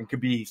 and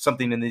could be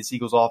something in this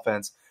Eagles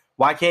offense.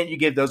 Why can't you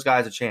give those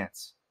guys a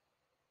chance?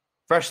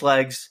 Fresh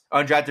legs,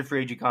 undrafted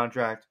free agent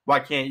contract. Why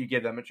can't you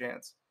give them a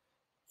chance?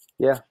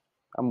 Yeah,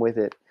 I'm with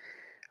it.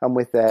 I'm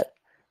with that.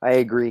 I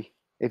agree.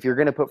 If you're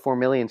going to put $4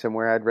 million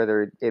somewhere, I'd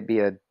rather it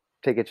be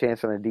take a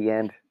chance on a D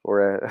end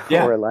or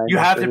a line. You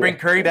have to bring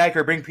Curry back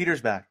or bring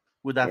Peters back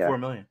with that $4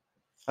 million.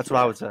 That's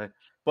what I would say.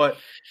 But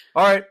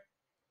all right,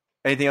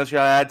 anything else you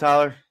got to add,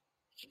 Tyler?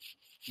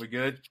 We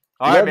good?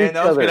 All right, man.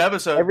 That was a good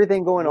episode.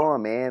 Everything going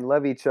on, man.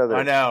 Love each other.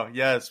 I know.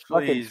 Yes,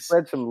 please. Fucking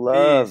spread some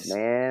love,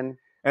 man.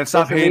 And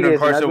stop hating on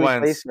Carson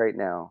Wentz right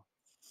now.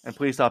 And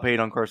please stop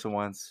hating on Carson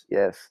Wentz.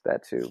 Yes,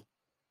 that too.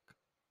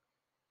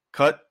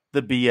 Cut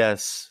the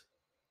BS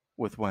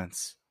with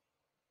Wentz.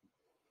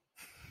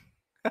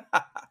 All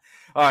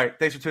right.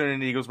 Thanks for tuning in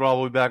to Eagles Brawl.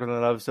 We'll be back with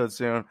another episode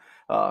soon.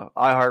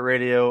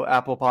 iHeartRadio,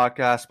 Apple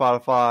Podcasts,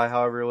 Spotify,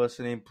 however you're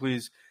listening.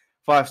 Please,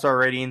 5-star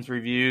ratings,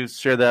 reviews,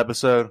 share the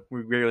episode.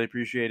 We really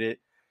appreciate it.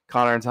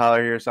 Conor and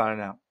Tyler here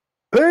signing out.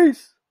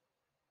 Peace.